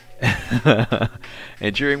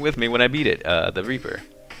 And cheering with me when I beat it, the Reaper.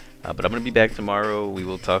 But I'm going to be back tomorrow. We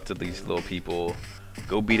will talk to these little people.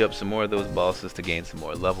 Go beat up some more of those bosses to gain some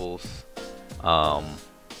more levels.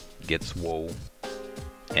 Get swole.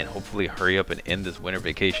 And hopefully hurry up and end this winter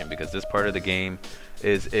vacation, because this part of the game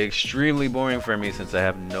is extremely boring for me since I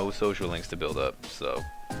have no social links to build up. So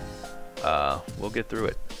we'll get through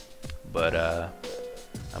it. But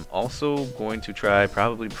I'm also going to try,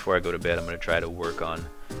 probably before I go to bed, I'm going to try to work on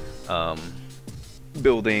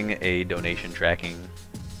building a donation tracking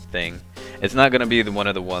thing. It's not going to be one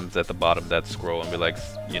of the ones at the bottom that scroll and be like,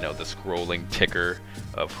 you know, the scrolling ticker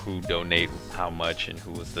of who donate how much and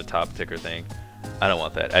who was the top ticker thing. I don't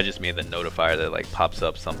want that. I just mean the notifier that like pops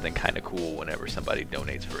up something kind of cool whenever somebody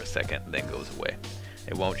donates for a second and then goes away.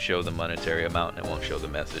 It won't show the monetary amount and it won't show the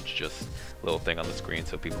message, just a little thing on the screen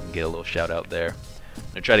so people can get a little shout out there. I'm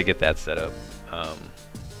going to try to get that set up.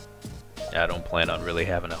 I don't plan on really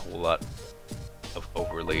having a whole lot of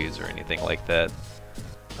overlays or anything like that.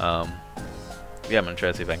 Yeah, I'm going to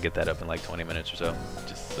try to see if I can get that up in like 20 minutes or so,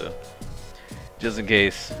 just in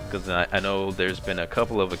case, because I know there's been a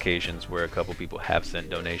couple of occasions where a couple people have sent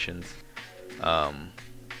donations,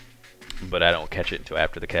 but I don't catch it until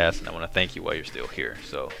after the cast, and I want to thank you while you're still here,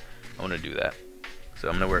 so I want to do that. So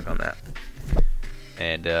I'm going to work on that,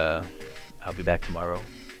 and I'll be back tomorrow.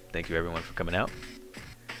 Thank you everyone for coming out.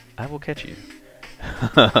 I will catch you.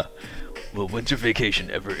 Will winter vacation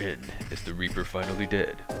ever end? Is the Reaper finally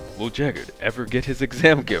dead? Will Jeggerd ever get his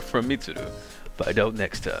exam gift from Mitsuru? Find out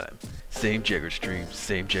next time. Same Jeggerd stream,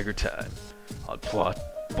 same Jeggerd time. On Plot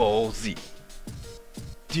Ball Z.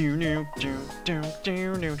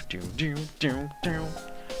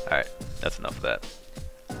 Alright, that's enough of that.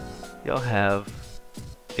 Y'all have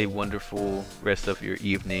a wonderful rest of your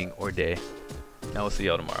evening or day. I will see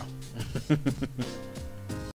y'all tomorrow.